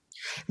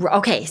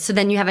 Okay, so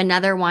then you have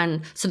another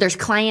one. So there's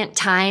client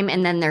time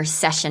and then there's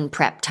session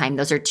prep time.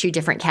 Those are 2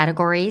 different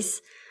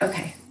categories.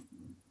 Okay.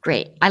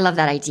 Great. I love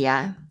that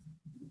idea.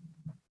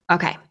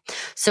 Okay,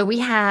 so we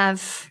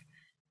have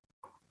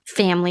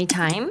family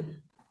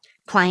time,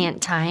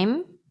 client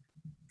time,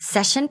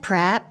 session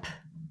prep,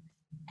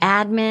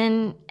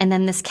 admin, and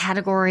then this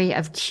category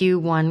of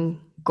Q1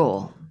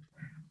 goal.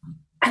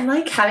 I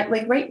like how,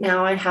 right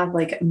now I have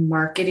a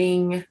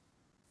marketing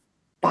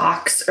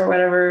box or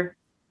whatever,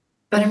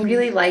 but I'm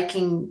really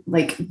liking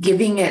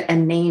giving it a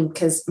name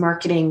because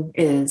marketing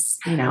is,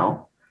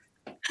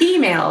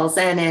 emails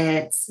and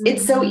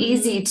it's so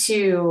easy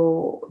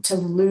to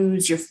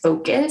lose your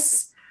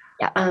focus.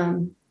 Yeah.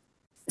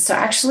 So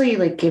actually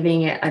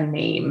giving it a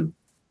name.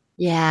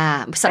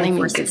 Yeah. Something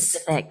more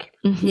specific.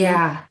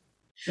 Yeah.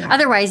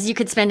 Otherwise you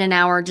could spend an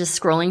hour just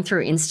scrolling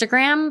through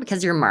Instagram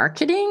because you're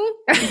marketing.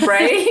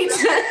 Right.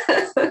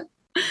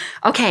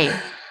 Okay.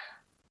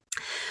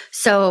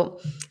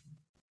 So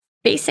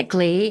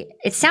basically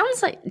it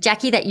sounds like,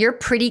 Jackie, that you're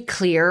pretty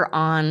clear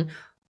on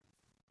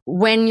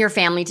when your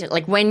family,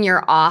 when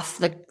you're off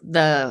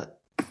the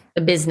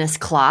business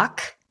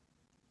clock.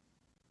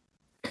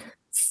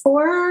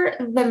 For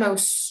the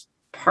most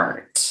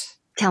part.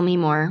 Tell me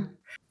more.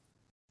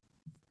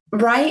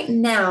 Right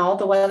now,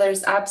 the weather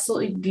is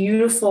absolutely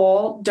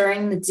beautiful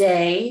during the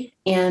day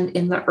and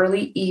in the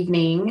early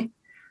evening.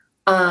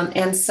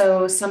 And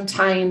so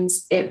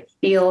sometimes it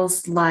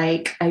feels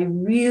like I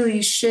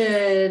really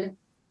should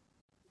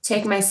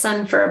take my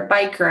son for a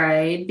bike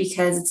ride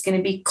because it's going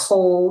to be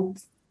cold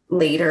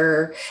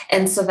later.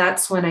 And so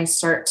that's when I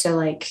start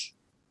to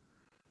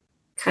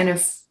kind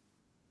of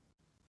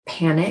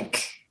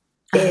panic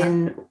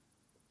in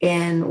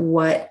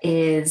what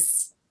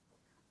is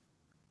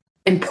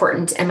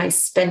important. Am I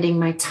spending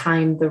my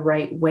time the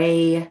right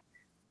way?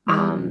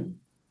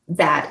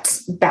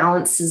 That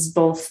balances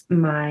both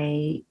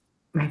my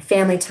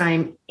family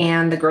time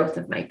and the growth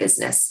of my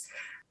business.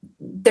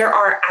 There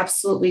are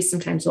absolutely some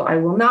times where I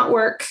will not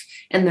work,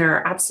 and there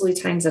are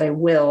absolutely times that I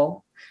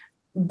will,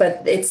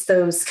 but it's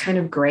those kind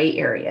of gray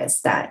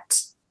areas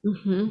that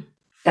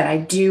I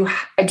do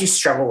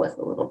struggle with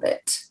a little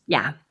bit.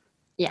 Yeah.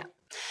 Yeah.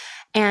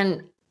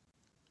 And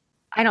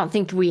I don't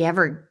think we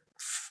ever,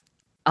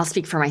 I'll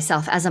speak for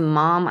myself. As a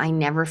mom, I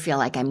never feel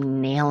like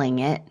I'm nailing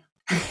it.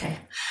 Okay.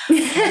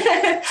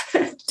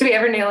 Do we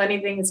ever nail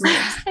anything as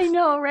moms? I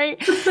know,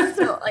 right?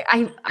 So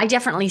I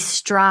definitely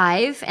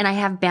strive and I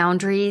have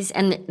boundaries,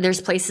 and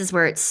there's places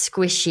where it's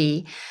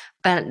squishy,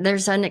 but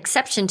there's an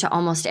exception to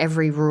almost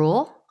every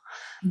rule.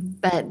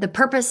 But the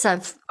purpose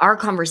of our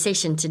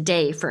conversation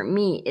today for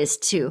me is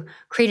to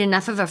create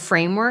enough of a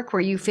framework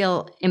where you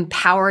feel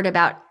empowered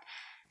about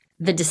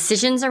the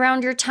decisions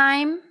around your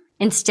time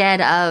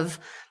instead of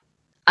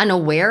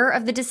unaware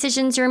of the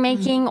decisions you're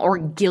making or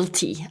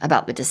guilty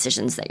about the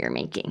decisions that you're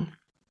making.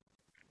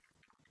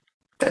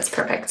 That's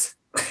perfect.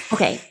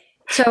 Okay.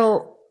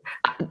 So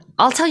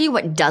I'll tell you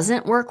what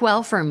doesn't work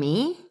well for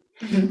me.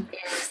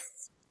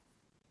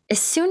 As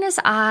soon as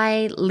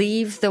I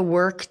leave the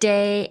work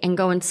day and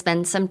go and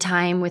spend some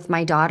time with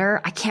my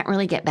daughter, I can't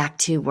really get back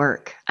to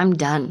work. I'm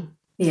done.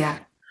 Yeah.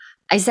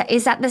 Is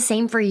that the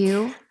same for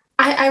you?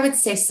 I would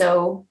say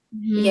so.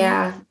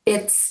 Yeah.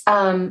 It's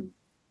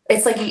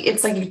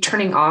like you're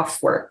turning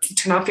off work. You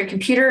turn off your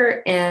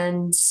computer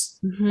and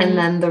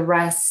then the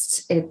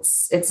rest,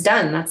 it's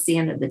done. That's the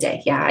end of the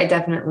day. Yeah. I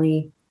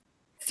definitely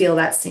feel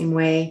that same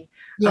way.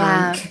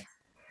 Yeah.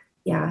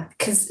 Yeah.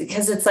 Cause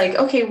it's like,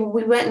 okay, well,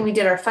 we went and we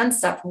did our fun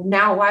stuff.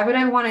 Now, why would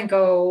I want to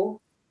go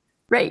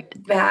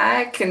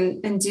back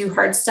and do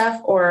hard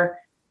stuff? Or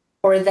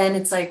then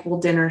it's like, well,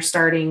 dinner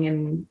starting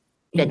and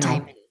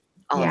bedtime,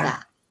 all of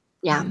that.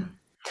 Yeah.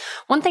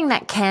 One thing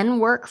that can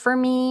work for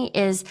me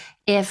is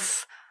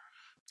if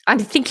I'm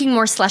thinking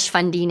more slush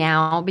fundy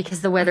now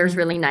because the weather's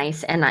really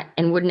nice,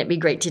 and wouldn't it be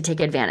great to take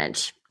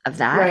advantage of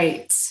that?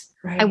 Right.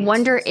 I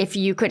wonder if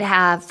you could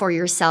have for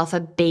yourself a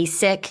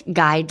basic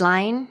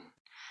guideline,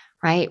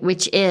 right?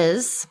 Which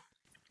is,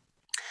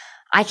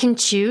 I can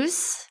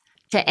choose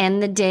to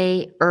end the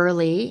day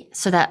early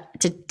so that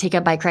to take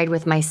a bike ride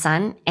with my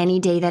son any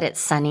day that it's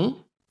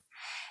sunny.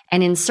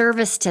 And in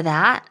service to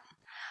that,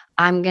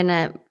 I'm going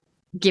to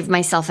give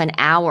myself an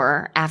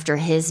hour after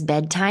his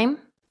bedtime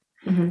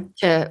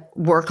to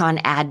work on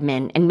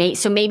admin. And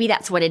so maybe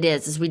that's what it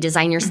is we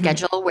design your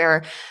schedule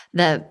where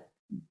the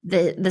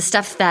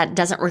stuff that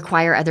doesn't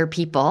require other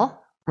people,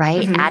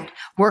 right?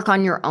 Work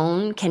on your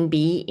own can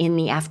be in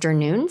the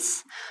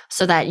afternoons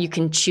so that you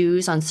can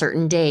choose on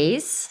certain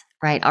days,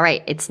 right? All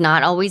right. It's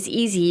not always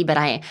easy, but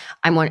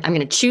I'm going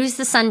to choose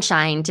the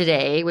sunshine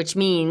today, which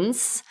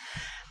means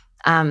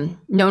no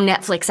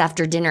Netflix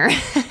after dinner.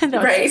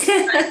 Right.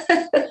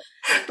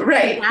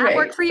 Right. Does that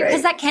work for you?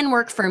 Because that can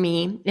work for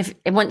me. If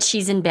once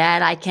she's in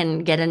bed, I can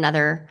get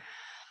another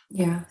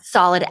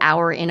solid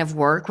hour in of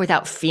work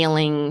without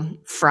feeling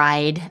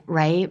fried,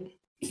 right?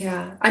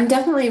 Yeah, I'm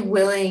definitely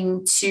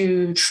willing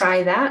to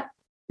try that.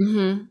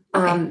 Okay.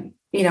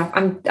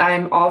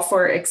 I'm all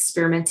for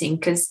experimenting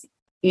because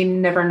you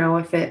never know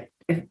if it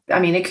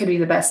could be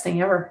the best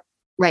thing ever.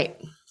 Right.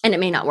 And it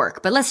may not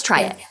work, but let's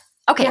try it.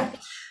 Okay. Yeah.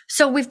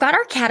 So we've got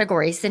our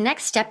categories. The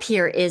next step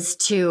here is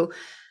to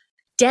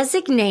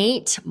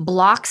designate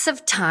blocks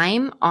of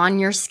time on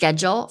your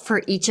schedule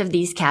for each of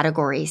these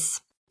categories.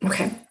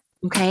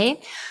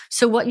 Okay.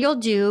 So what you'll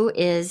do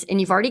is, and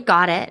you've already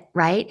got it,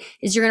 right?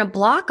 Is you're going to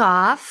block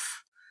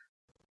off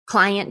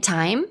client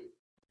time.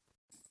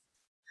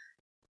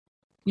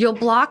 You'll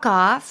block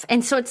off.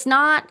 And so it's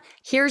not,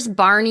 here's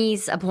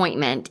Barney's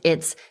appointment.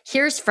 It's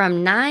here's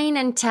from 9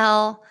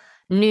 until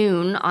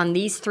noon on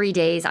these 3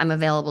 days I'm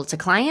available to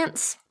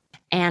clients.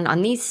 And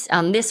on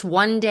this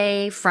one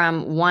day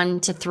from 1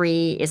 to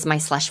 3 is my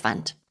slush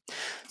fund.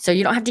 So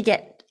you don't have to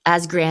get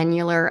as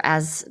granular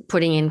as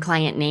putting in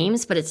client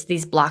names, but it's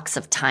these blocks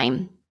of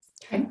time.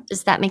 Okay.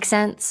 Does that make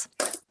sense?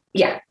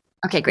 Yeah.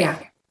 Okay, great. Yeah.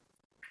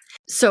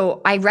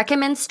 So I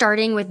recommend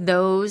starting with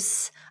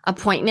those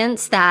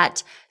appointments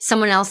that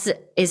someone else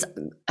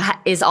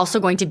is also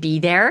going to be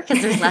there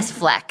because there's less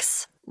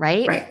flex,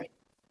 right? Right.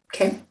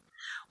 Okay.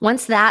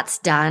 Once that's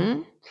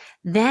done,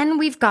 then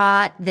we've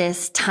got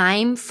this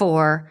time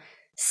for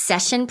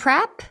session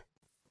prep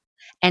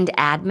and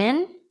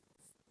admin.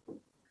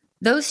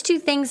 Those two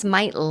things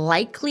might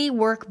likely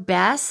work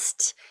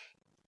best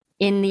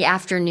in the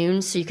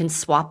afternoon, so you can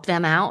swap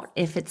them out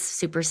if it's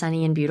super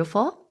sunny and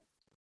beautiful.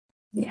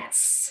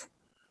 Yes.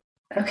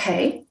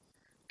 Okay.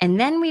 And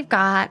then we've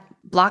got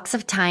blocks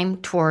of time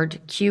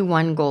toward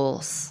Q1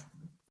 goals.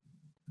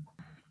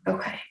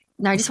 Okay.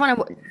 Now, I just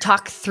want to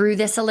talk through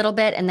this a little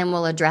bit, and then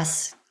we'll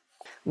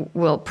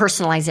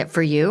personalize it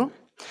for you.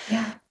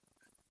 Yeah.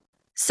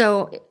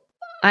 So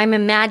I'm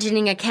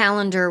imagining a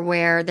calendar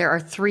where there are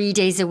 3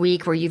 days a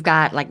week where you've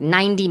got like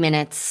 90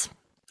 minutes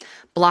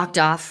blocked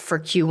off for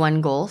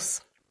Q1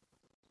 goals.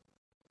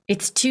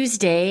 It's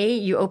Tuesday,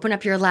 you open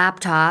up your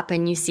laptop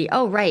and you see,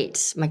 oh,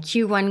 right, my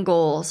Q1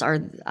 goals are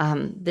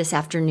this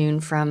afternoon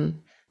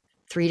from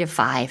 3 to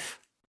 5.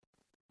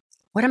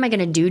 What am I going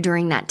to do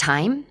during that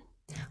time?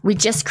 We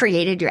just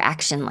created your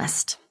action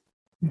list.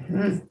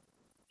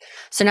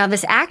 So now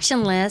this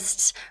action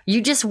list,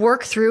 you just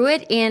work through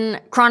it in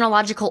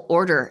chronological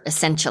order,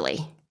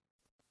 essentially.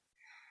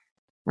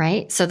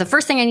 Right? So the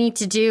first thing I need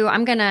to do,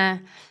 I'm going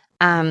to,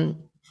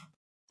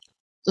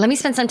 let me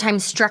spend some time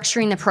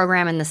structuring the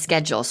program and the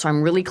schedule so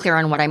I'm really clear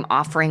on what I'm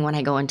offering when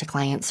I go into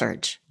Client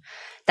Surge.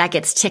 That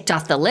gets ticked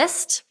off the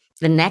list.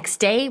 The next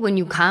day when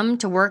you come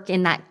to work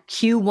in that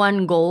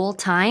Q1 goal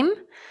time,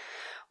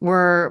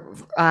 we're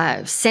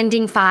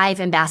sending 5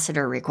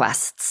 ambassador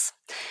requests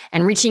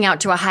and reaching out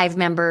to a Hive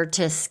member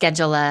to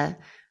schedule a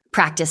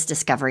practice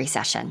discovery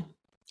session.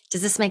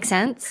 Does this make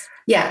sense?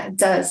 Yeah, it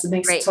does. It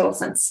makes total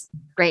sense.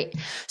 Great.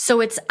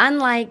 So it's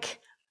unlike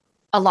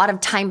a lot of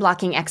time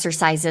blocking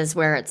exercises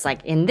where it's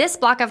like, in this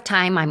block of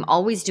time, I'm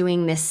always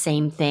doing this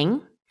same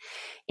thing.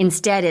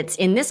 Instead, it's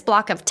in this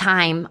block of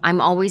time,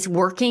 I'm always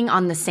working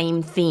on the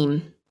same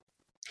theme.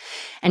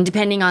 And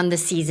depending on the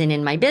season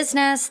in my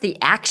business, the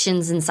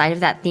actions inside of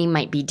that theme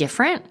might be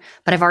different,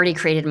 but I've already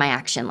created my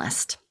action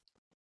list.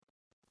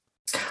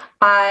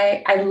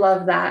 I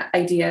love that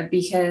idea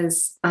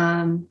because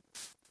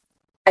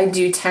I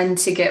do tend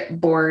to get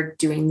bored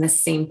doing the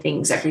same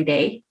things every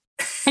day.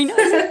 I know.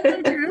 Isn't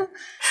that true?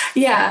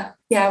 Yeah.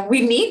 Yeah.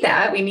 We need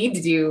that. We need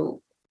to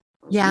do.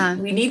 Yeah.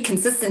 We need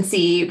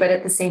consistency, but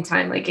at the same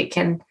time, like it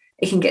can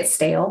get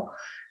stale.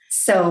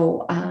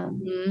 So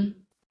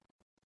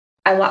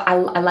I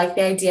like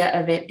the idea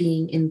of it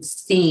being in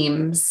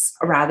themes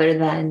rather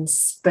than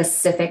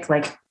specific,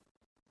 like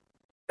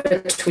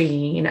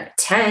between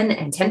 10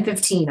 and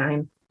 10:15,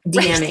 I'm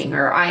DMing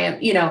or I am,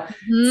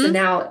 so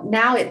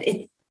now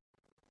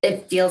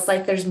it feels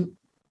like there's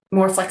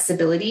more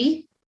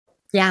flexibility.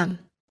 Yeah.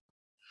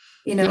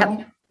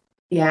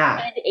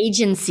 Yeah. And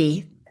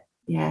agency.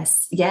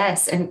 Yes.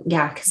 Yes. And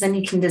yeah, because then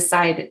you can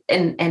decide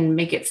and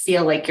make it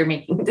feel like you're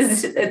making a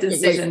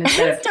decision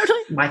instead of Totally.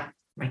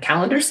 My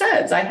calendar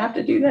says I have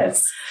to do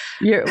this.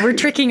 We're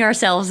tricking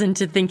ourselves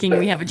into thinking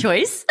we have a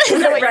choice.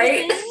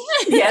 Right?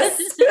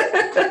 Yes.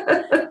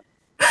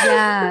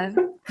 Yeah.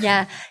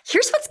 Yeah.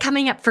 Here's what's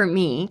coming up for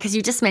me, because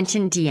you just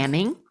mentioned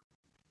DMing.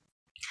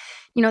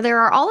 You know, there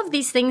are all of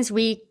these things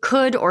we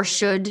could or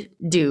should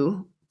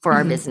do for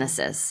our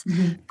businesses,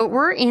 but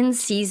we're in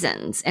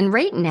seasons. And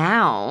right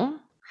now,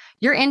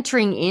 you're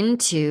entering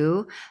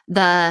into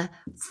the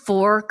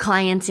 4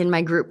 clients in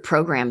my group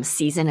program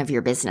season of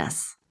your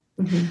business.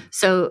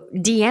 So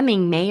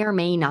DMing may or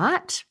may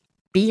not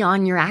be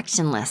on your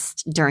action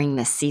list during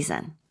this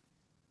season.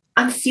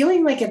 I'm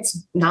feeling like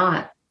it's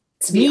not,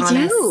 to be honest.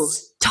 Me too.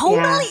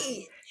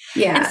 Totally.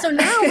 Yeah. And so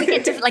now we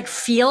get to like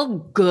feel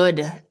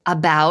good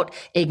about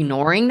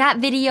ignoring that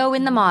video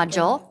in the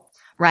module,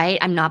 right?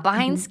 I'm not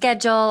behind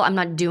schedule. I'm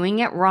not doing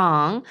it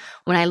wrong.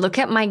 When I look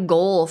at my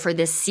goal for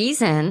this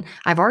season,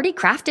 I've already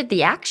crafted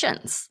the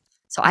actions.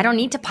 So I don't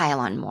need to pile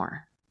on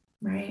more.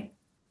 Right.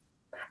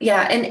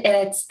 Yeah. And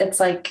it's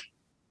like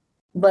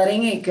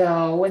letting it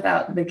go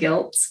without the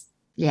guilt.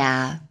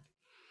 Yeah.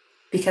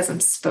 Because I'm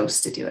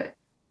supposed to do it.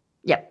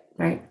 Yep.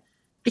 Right.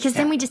 Because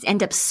then we just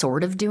end up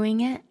sort of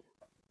doing it.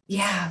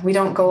 Yeah. We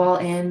don't go all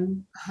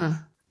in.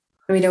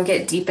 We don't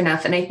get deep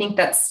enough. And I think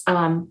that's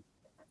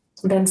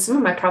been some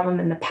of my problem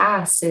in the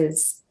past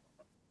is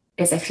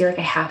I feel like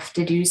I have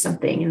to do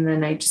something. And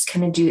then I just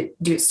kind of do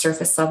it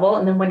surface level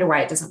and then wonder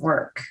why it doesn't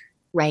work.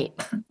 Right.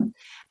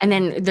 And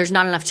then there's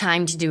not enough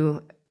time to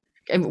do.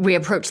 We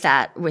approach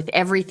that with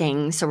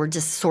everything. So we're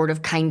just sort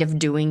of kind of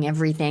doing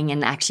everything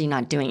and actually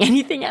not doing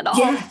anything at all.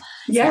 Yeah.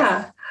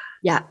 Yeah.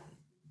 Yeah.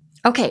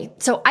 Okay.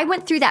 So I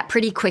went through that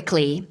pretty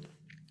quickly,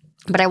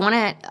 but I want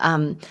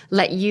to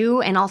let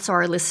you and also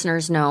our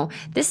listeners know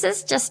this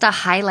is just a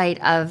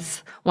highlight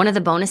of one of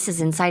the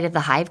bonuses inside of the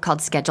Hive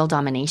called Schedule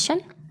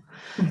Domination.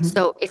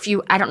 So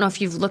I don't know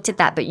if you've looked at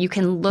that, but you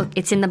can look,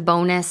 it's in the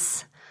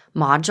bonus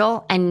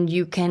module and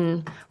you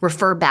can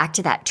refer back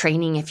to that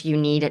training if you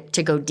need it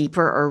to go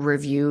deeper or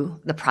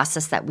review the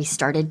process that we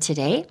started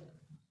today.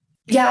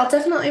 Yeah, I'll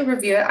definitely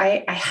review it.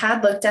 I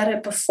had looked at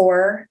it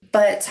before,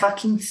 but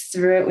talking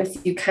through it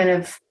with you kind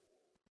of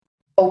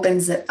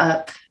opens it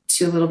up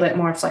to a little bit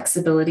more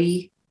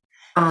flexibility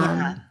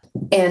and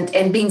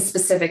being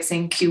specific,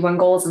 saying Q1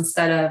 goals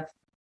instead of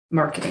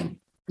marketing.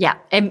 Yeah,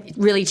 it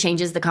really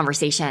changes the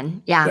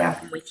conversation. Yeah.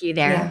 I'm with you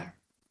there. Yeah.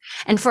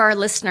 And for our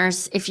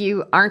listeners, if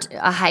you aren't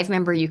a Hive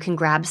member, you can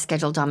grab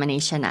Schedule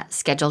Domination at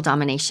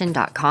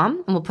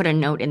scheduledomination.com. And we'll put a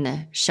note in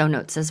the show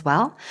notes as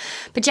well.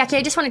 But Jackie,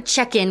 I just want to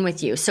check in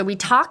with you. So we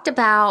talked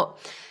about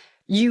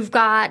you've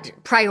got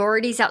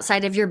priorities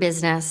outside of your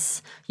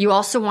business. You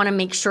also want to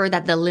make sure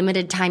that the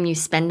limited time you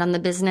spend on the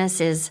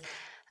business is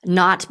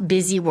not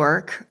busy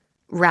work,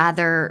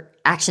 rather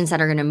actions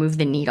that are going to move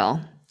the needle.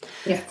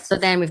 Yeah. So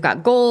then we've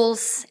got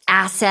goals,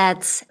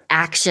 assets,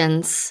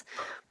 actions.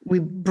 We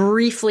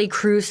briefly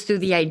cruise through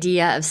the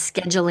idea of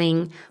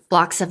scheduling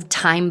blocks of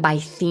time by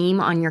theme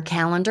on your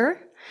calendar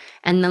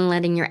and then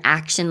letting your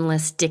action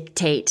list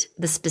dictate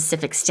the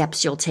specific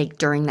steps you'll take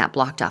during that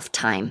blocked off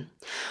time.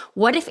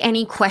 What, if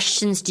any,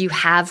 questions do you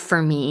have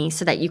for me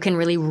so that you can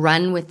really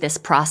run with this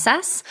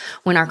process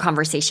when our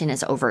conversation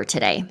is over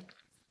today?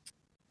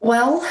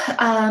 Well,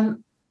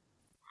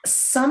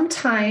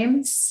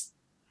 sometimes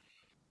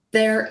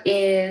there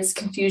is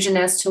confusion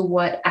as to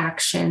what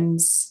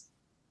actions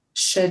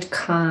should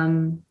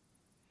come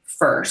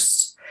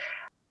first.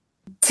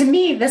 To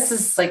me, this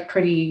is like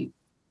pretty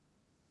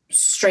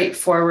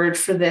straightforward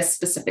for this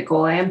specific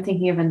goal. I am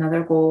thinking of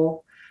another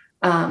goal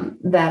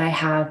that I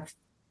have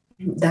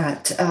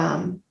that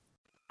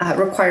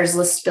requires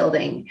list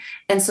building.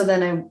 And so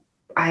then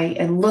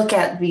I look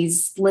at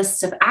these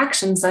lists of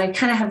actions that I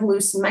kind of have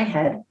loose in my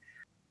head,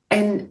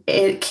 and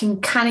it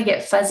can kind of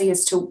get fuzzy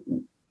as to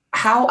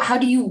how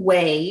do you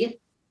weigh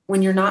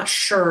when you're not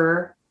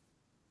sure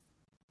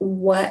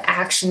what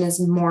action is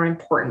more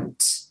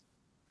important?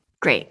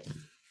 Great.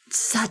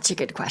 Such a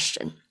good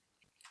question.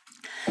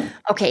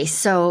 Okay,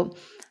 so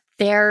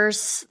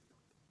there's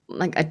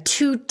like a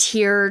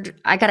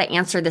 2-tiered, I got to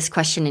answer this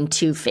question in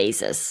 2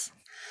 phases.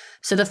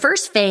 So the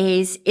first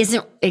phase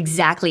isn't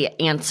exactly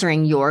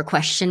answering your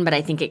question, but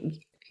I think it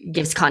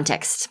gives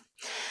context.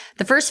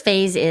 The first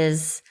phase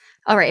is,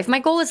 all right, if my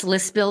goal is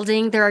list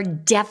building, there are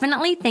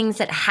definitely things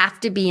that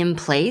have to be in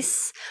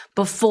place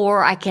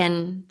before I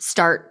can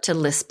start to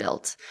list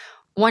build.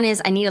 One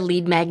is I need a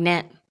lead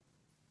magnet,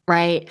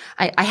 right?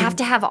 I have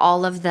to have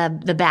all of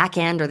the back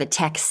end or the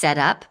tech set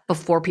up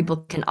before people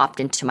can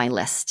opt into my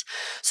list.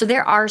 So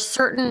there are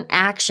certain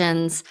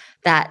actions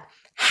that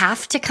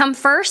have to come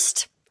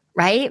first,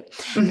 right?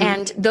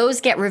 And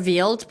those get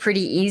revealed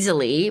pretty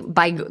easily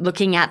by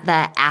looking at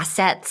the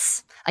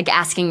assets, like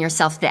asking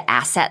yourself the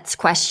assets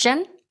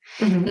question.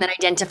 And then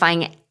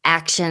identifying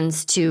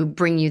actions to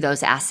bring you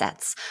those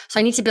assets. So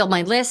I need to build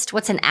my list.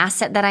 What's an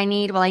asset that I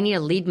need? Well, I need a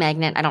lead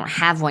magnet. I don't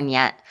have one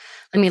yet.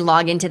 Let me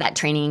log into that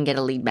training and get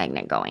a lead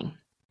magnet going.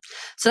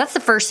 So that's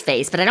the first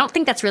phase, but I don't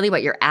think that's really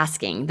what you're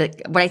asking.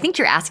 What I think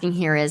you're asking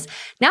here is,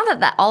 now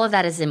that all of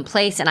that is in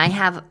place and I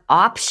have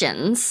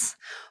options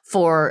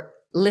for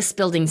list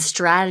building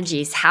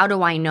strategies, how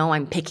do I know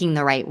I'm picking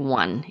the right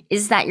one?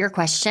 Is that your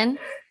question?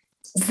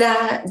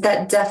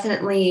 That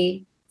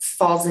definitely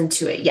falls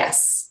into it.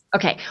 Yes.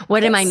 Okay.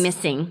 What am I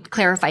missing?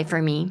 Clarify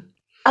for me.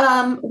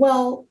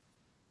 Well,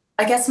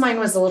 I guess mine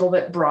was a little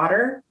bit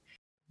broader.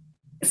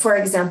 For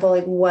example,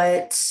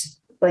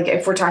 like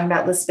if we're talking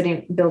about list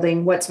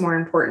building, what's more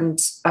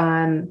important?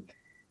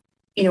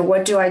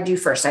 What do I do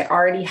first? I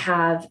already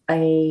have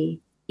a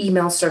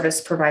email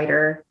service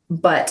provider,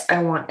 but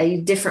I want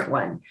a different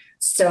one.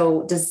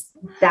 So does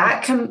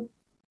that come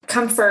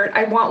first?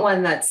 I want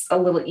one that's a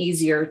little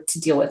easier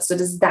to deal with. So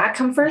does that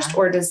come first,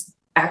 or does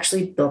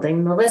actually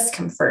building the list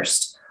come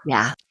first?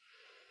 Yeah.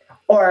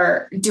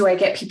 Or do I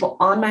get people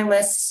on my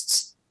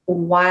list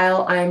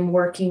while I'm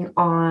working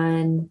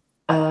on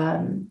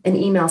an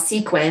email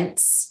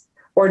sequence?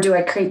 Or do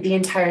I create the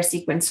entire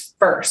sequence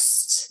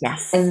first?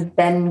 Yes. And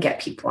then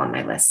get people on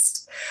my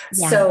list?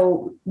 Yeah.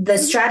 So the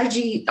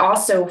strategy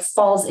also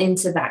falls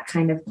into that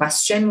kind of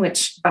question,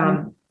 which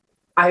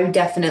I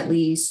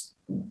definitely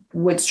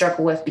would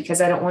struggle with,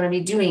 because I don't want to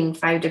be doing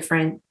 5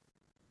 different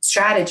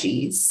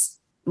strategies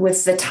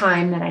with the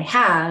time that I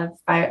have.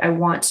 I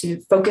want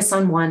to focus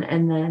on one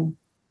and then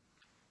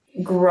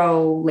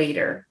grow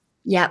later.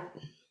 Yep.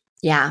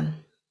 Yeah.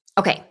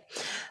 Okay.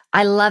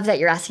 I love that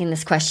you're asking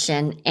this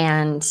question,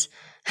 and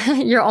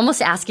you're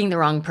almost asking the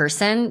wrong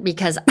person,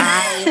 because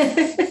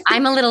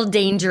I'm a little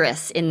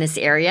dangerous in this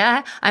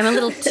area. I'm a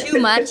little too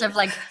much of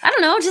like, I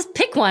don't know, just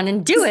pick one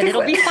and do it.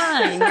 It'll be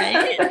fine,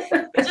 right?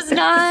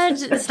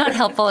 It's not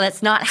helpful.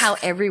 That's not how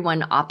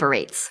everyone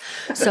operates.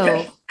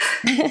 So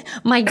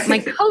my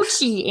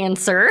coachy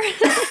answer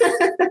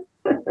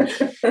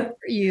for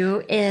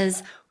you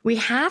is, we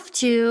have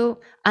to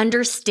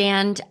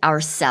understand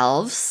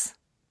ourselves,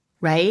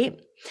 right?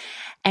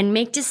 And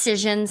make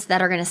decisions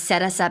that are going to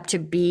set us up to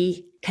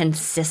be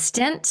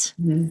consistent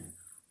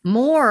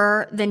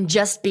more than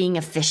just being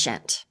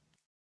efficient.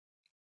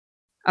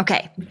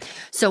 Okay.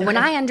 So when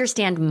I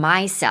understand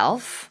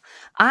myself,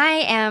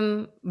 I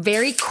am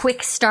very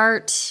quick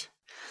start.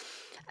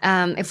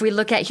 If we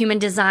look at human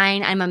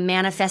design, I'm a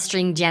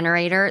manifesting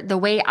generator. The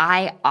way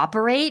I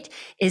operate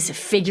is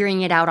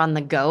figuring it out on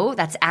the go.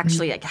 That's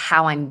actually like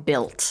how I'm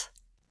built.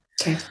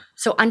 Okay.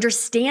 So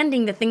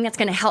understanding the thing that's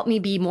going to help me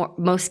be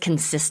most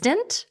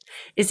consistent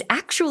is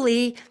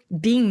actually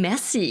being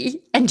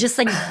messy and just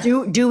like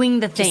doing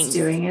the thing. Just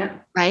doing it.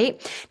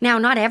 Right? Now,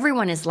 not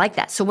everyone is like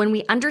that. So when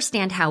we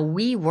understand how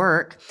we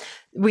work,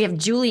 we have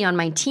Julie on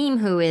my team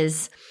who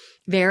is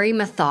very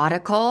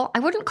methodical. I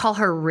wouldn't call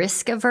her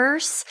risk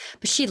averse,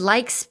 but she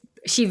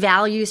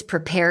values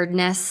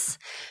preparedness.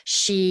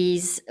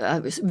 She's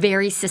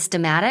very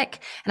systematic.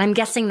 And I'm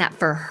guessing that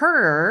for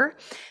her,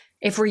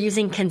 if we're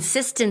using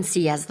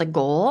consistency as the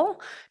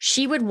goal,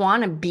 she would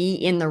want to be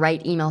in the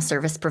right email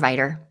service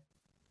provider.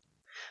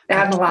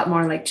 I'm a lot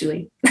more like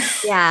Julie.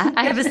 Yeah,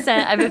 I have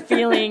a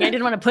feeling. I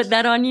didn't want to put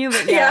that on you,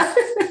 but yeah.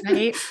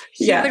 Right?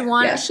 She would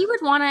want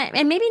to,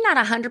 and maybe not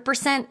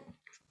 100%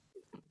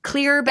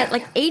 clear, but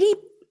like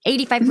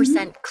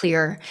 85%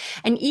 clear.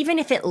 And even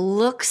if it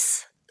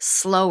looks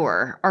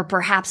slower or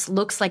perhaps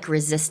looks like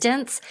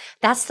resistance,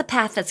 that's the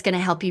path that's going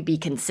to help you be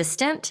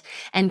consistent.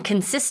 And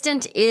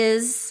consistent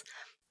is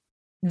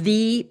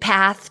the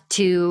path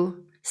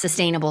to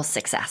sustainable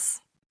success.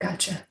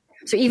 Gotcha.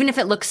 So even if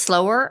it looks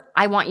slower,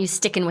 I want you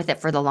sticking with it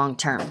for the long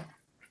term.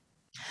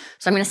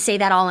 So I'm going to say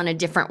that all in a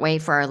different way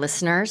for our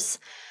listeners.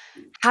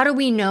 How do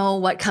we know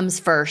what comes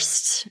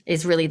first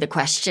is really the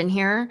question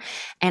here.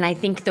 And I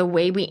think the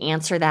way we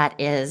answer that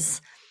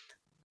is,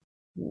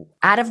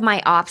 out of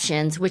my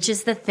options, which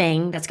is the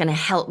thing that's going to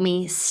help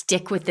me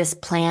stick with this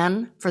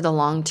plan for the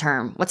long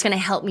term? What's going to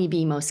help me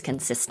be most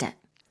consistent?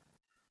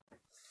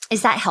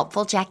 Is that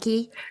helpful,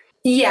 Jackie?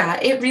 Yeah,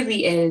 it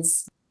really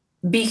is.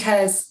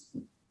 Because,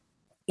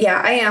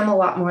 I am a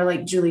lot more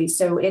like Julie.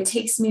 So it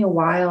takes me a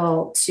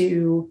while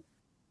to,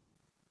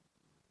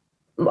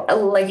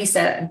 like you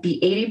said, be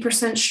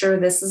 80% sure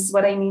this is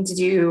what I need to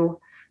do.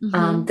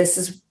 This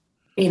is,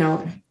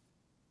 I'm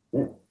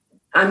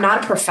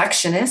not a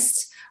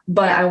perfectionist,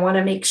 but I want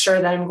to make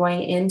sure that I'm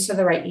going into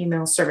the right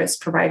email service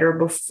provider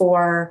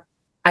before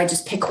I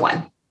just pick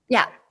one.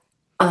 Yeah.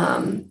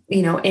 Am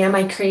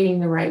I creating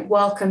the right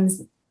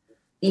welcomes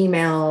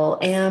email?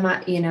 Am I,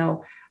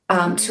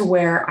 to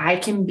where I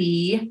can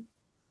be,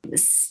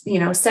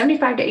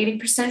 75 to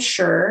 80%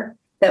 sure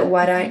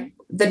that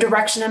the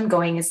direction I'm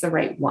going is the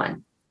right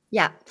one.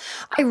 Yeah,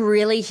 I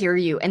really hear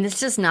you. And this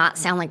does not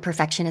sound like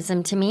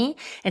perfectionism to me.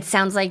 It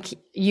sounds like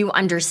you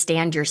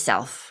understand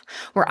yourself,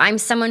 where I'm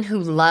someone who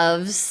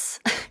loves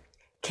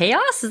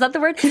chaos. Is that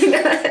the word?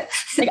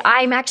 Like,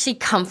 I'm actually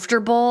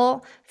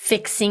comfortable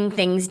fixing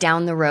things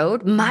down the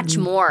road, much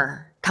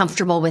more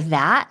comfortable with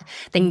that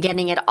than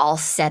getting it all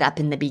set up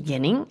in the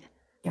beginning.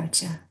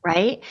 Gotcha.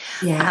 Right?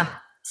 Yeah.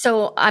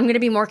 So I'm going to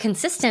be more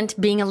consistent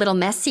being a little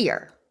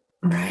messier.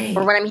 Right.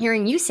 Or what I'm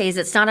hearing you say is,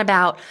 it's not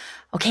about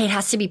okay, it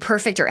has to be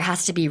perfect or it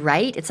has to be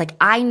right. It's like,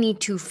 I need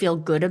to feel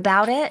good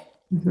about it.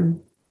 Mm-hmm.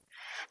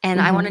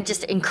 And I want to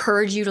just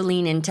encourage you to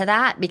lean into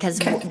that,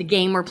 because Okay. the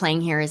game we're playing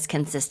here is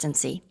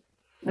consistency.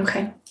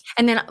 Okay.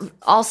 And then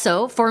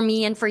also for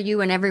me and for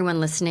you and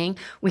everyone listening,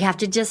 we have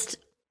to just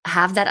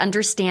have that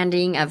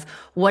understanding of,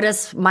 what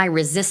does my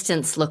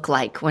resistance look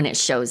like when it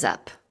shows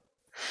up?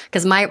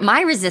 Because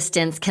my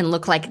resistance can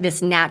look like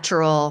this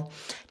natural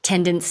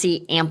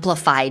tendency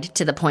amplified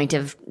to the point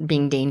of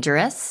being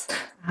dangerous,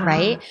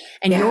 right?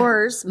 And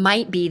yours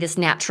might be this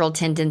natural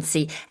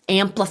tendency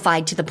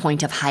amplified to the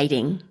point of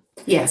hiding.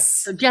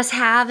 Yes. So just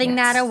having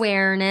that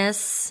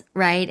awareness,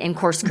 right? And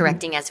course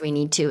correcting as we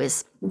need to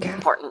is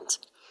important.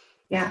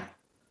 Yeah.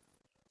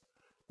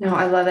 No,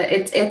 I love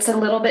it. It's a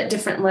little bit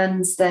different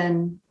lens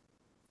than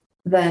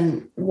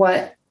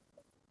what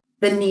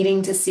the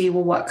needing to see,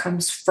 well, what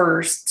comes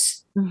first.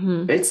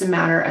 It's a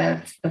matter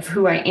of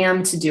who I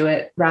am to do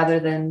it rather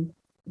than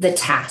the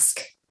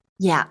task.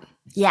 Yeah.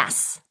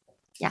 Yes.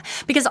 Yeah.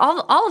 Because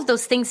all of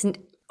those things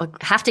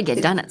have to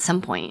get done at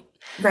some point.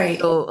 Right.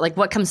 So like,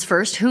 what comes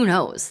first? Who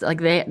knows? Like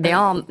they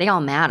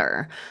all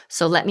matter.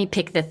 So let me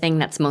pick the thing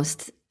that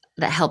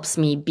helps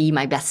me be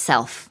my best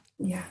self.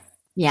 Yeah.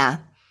 Yeah.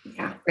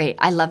 Yeah. Great.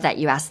 I love that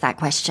you asked that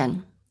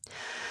question.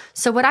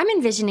 So what I'm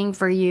envisioning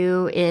for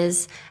you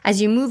is,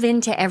 as you move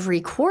into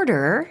every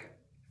quarter,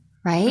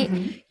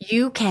 right,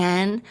 you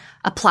can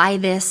apply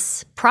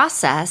this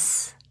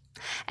process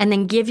and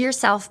then give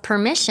yourself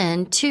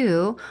permission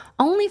to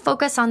only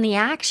focus on the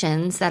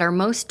actions that are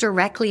most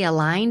directly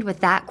aligned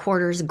with that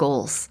quarter's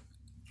goals.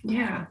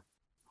 Yeah.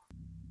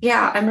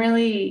 Yeah. I'm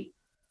really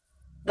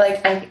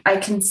like, I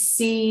can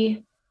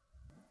see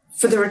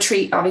for the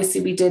retreat,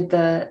 obviously we did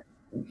the,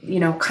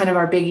 kind of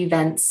our big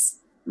events,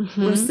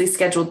 loosely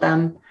scheduled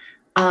them.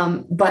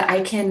 But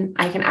I can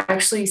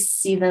actually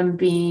see them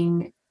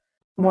being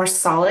more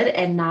solid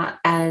and not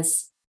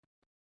as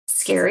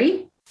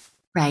scary.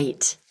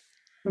 Right.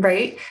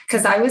 Right.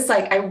 Because I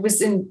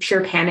was in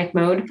pure panic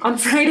mode on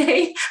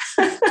Friday.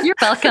 You're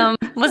welcome.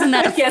 Wasn't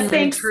that a fun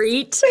thanks.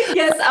 retreat?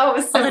 Yes. Oh, it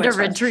was so much a fun.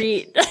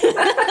 retreat.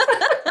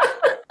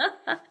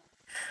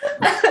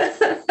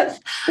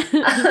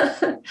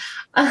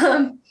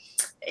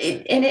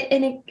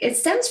 It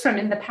stems from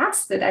in the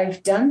past that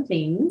I've done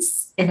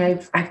things and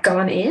I've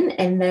gone in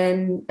and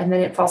then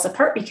it falls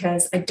apart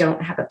because I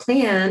don't have a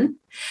plan.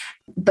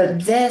 But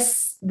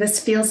this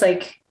feels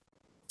like,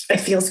 it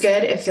feels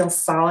good. It feels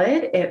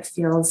solid. It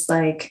feels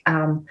like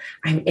I'm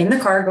in the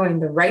car going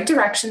the right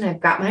direction. I've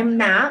got my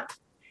map.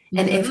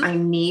 And if I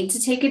need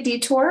to take a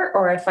detour,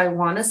 or if I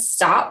want to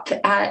stop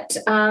at,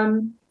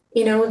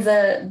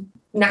 the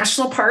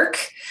national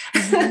park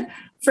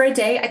for a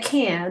day, I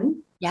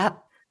can.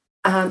 Yep.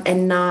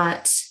 And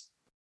not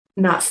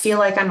feel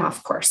like I'm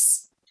off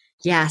course.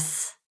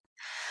 Yes.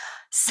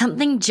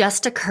 Something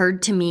just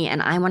occurred to me,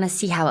 and I want to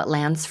see how it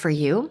lands for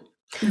you.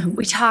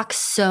 We talk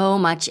so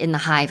much in the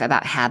Hive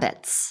about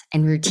habits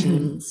and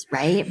routines,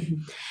 right?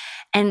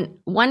 And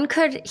one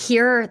could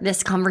hear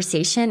this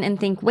conversation and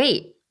think,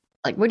 wait,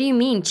 like, what do you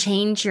mean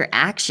change your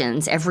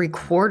actions every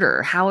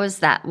quarter? How is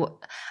that?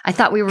 I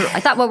thought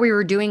what we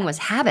were doing was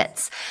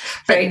habits,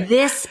 but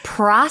this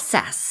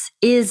process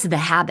is the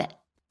habit.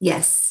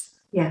 Yes.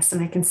 Yes.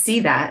 And I can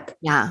see that.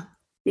 Yeah.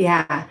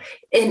 Yeah.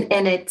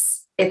 And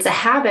it's a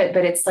habit,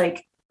 but it's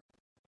like,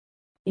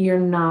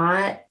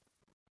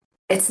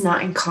 it's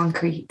not in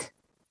concrete.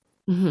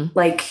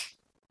 Like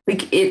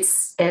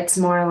it's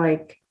more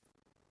like,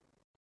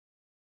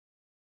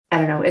 I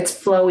don't know, it's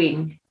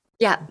flowing.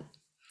 Yeah.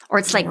 Or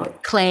it's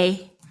like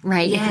clay,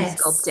 right? Yes. You can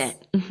sculpt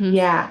it.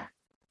 Yeah.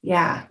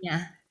 Yeah.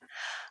 Yeah.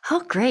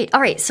 Oh, great.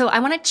 All right. So I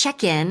want to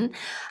check in.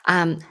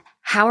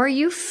 How are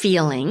you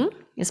feeling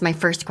is my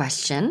first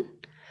question.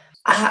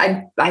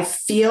 I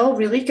feel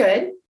really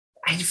good.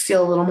 I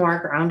feel a little more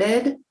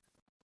grounded.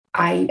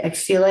 I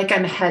feel like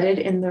I'm headed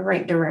in the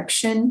right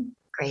direction.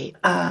 Great.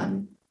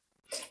 And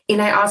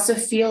I also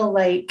feel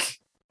like,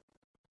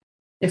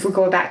 if we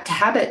go back to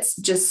habits,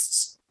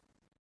 just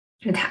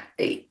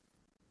to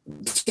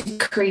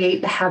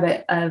create the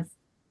habit of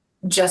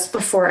just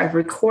before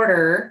every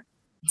quarter,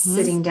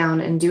 sitting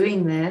down and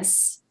doing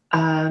this,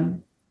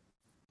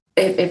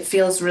 it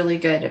feels really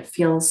good. It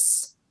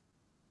feels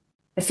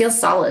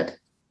solid.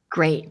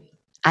 Great.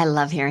 I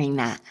love hearing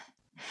that.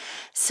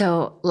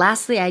 So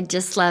lastly, I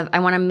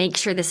want to make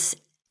sure this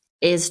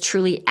is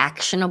truly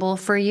actionable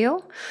for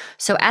you.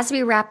 So as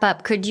we wrap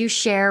up, could you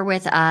share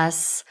with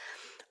us,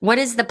 what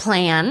is the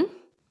plan,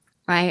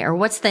 right? Or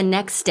what's the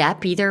next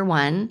step, either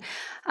one,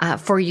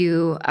 for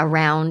you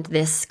around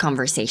this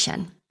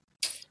conversation?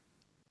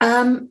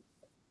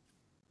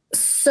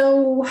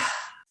 So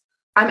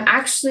I'm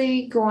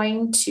actually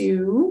going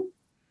to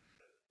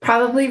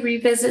probably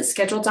revisit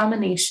schedule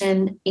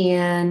domination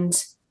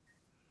and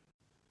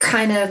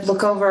kind of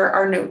look over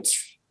our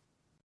notes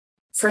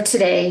for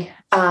today,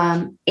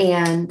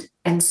 and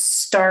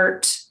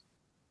start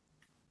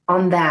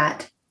on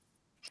that.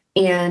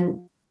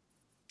 And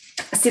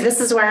see, this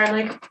is where I'm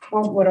like,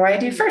 well, what do I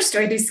do first? Do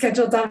I do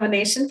schedule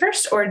domination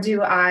first, or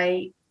do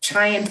I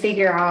try and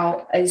figure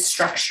out a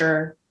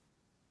structure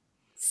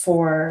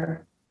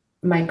for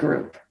my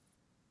group.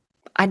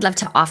 I'd love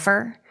to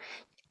offer.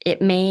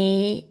 It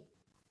may,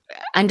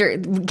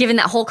 given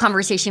that whole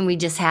conversation we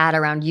just had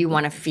around you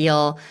want to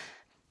feel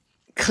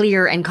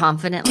clear and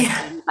confident,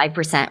 like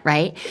 5%,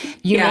 right?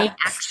 You may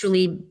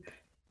actually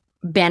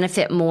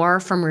benefit more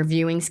from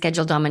reviewing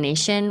schedule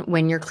domination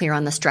when you're clear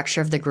on the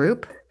structure of the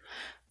group.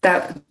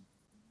 That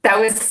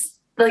was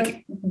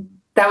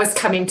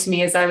coming to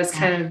me as I was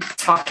kind of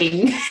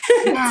talking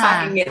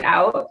it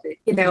out,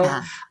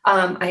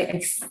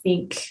 I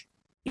think,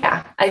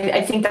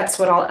 I think that's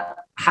what I'll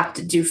have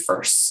to do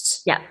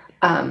first. Yeah.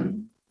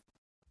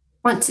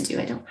 Want to do,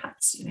 I don't have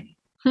to do anything.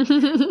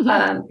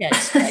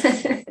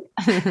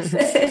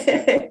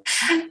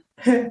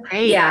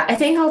 Great. Yeah, I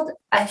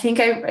think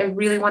I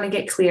really want to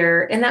get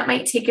clear, and that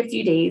might take a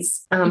few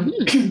days,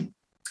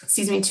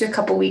 excuse me, to a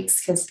couple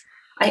weeks, because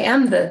I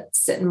am the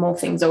sit and mull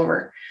things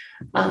over.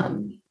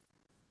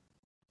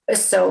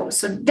 So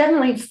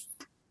definitely,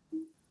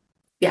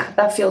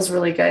 that feels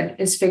really good,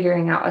 is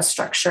figuring out a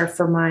structure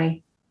for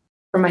my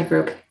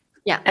group.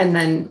 Yeah. And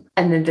then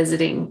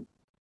visiting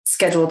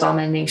schedule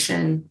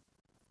domination,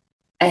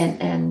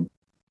 and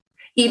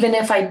even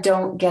if I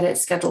don't get it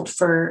scheduled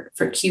for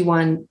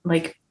Q1,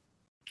 like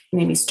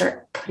maybe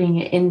start putting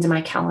it into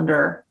my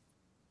calendar,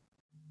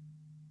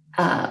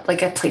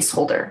 like a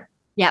placeholder.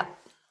 Yep.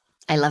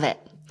 I love it.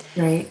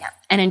 Right. Yeah.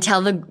 And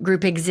until the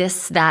group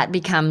exists, that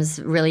becomes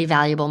really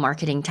valuable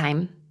marketing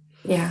time.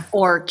 Yeah.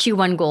 Or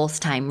Q1 goals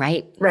time,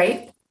 right?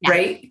 Right. Yeah.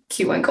 Right.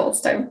 Q1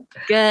 goals time.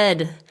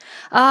 Good.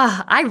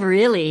 Oh, I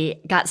really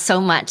got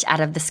so much out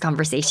of this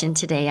conversation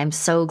today. I'm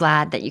so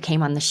glad that you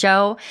came on the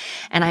show,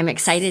 and I'm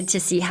excited to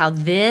see how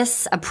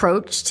this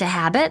approach to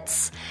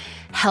habits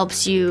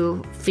helps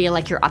you feel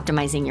like you're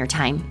optimizing your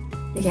time.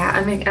 Yeah,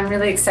 I'm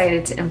really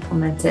excited to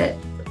implement it.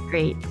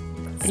 Great.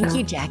 Thank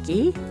you,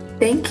 Jackie.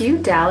 Thank you,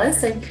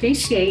 Dallas. I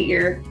appreciate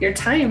your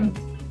time.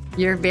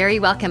 You're very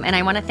welcome. And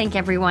I want to thank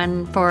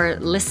everyone for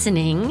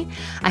listening.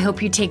 I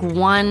hope you take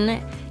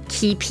one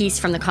key piece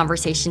from the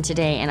conversation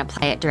today and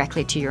apply it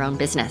directly to your own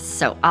business.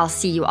 So I'll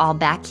see you all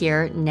back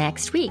here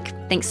next week.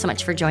 Thanks so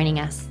much for joining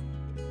us.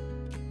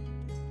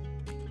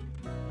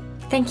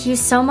 Thank you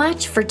so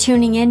much for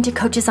tuning in to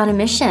Coaches on a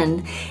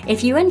Mission.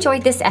 If you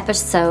enjoyed this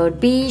episode,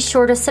 be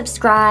sure to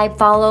subscribe,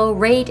 follow,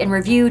 rate, and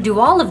review, do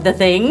all of the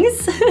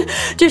things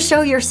to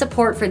show your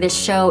support for this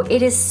show.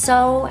 It is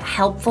so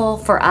helpful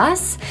for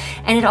us,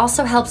 and it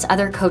also helps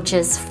other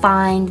coaches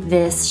find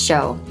this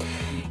show.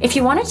 If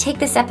you want to take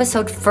this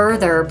episode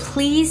further,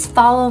 please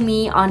follow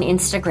me on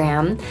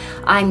Instagram.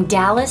 I'm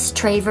Dallas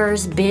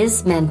Travers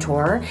Biz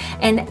Mentor,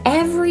 and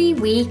every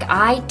week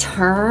I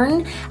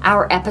turn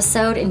our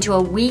episode into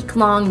a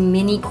week-long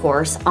mini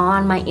course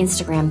on my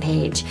Instagram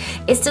page.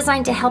 It's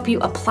designed to help you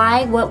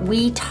apply what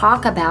we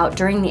talk about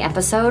during the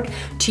episode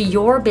to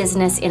your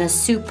business in a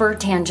super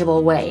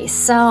tangible way.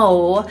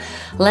 So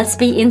let's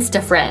be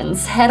Insta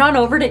friends. Head on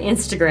over to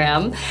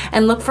Instagram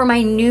and look for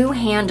my new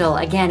handle.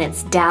 Again,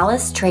 it's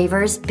Dallas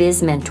Travers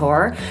Biz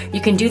Mentor. You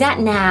can do that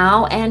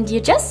now, and you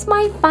just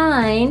might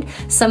find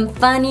some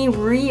funny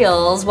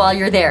reels while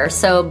you're there.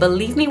 So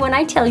believe me when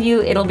I tell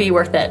you, it'll be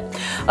worth it.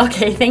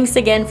 Okay, thanks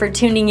again for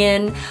tuning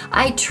in.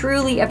 I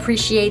truly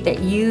appreciate that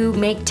you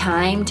make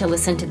time to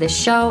listen to this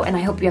show, and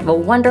I hope you have a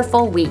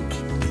wonderful week.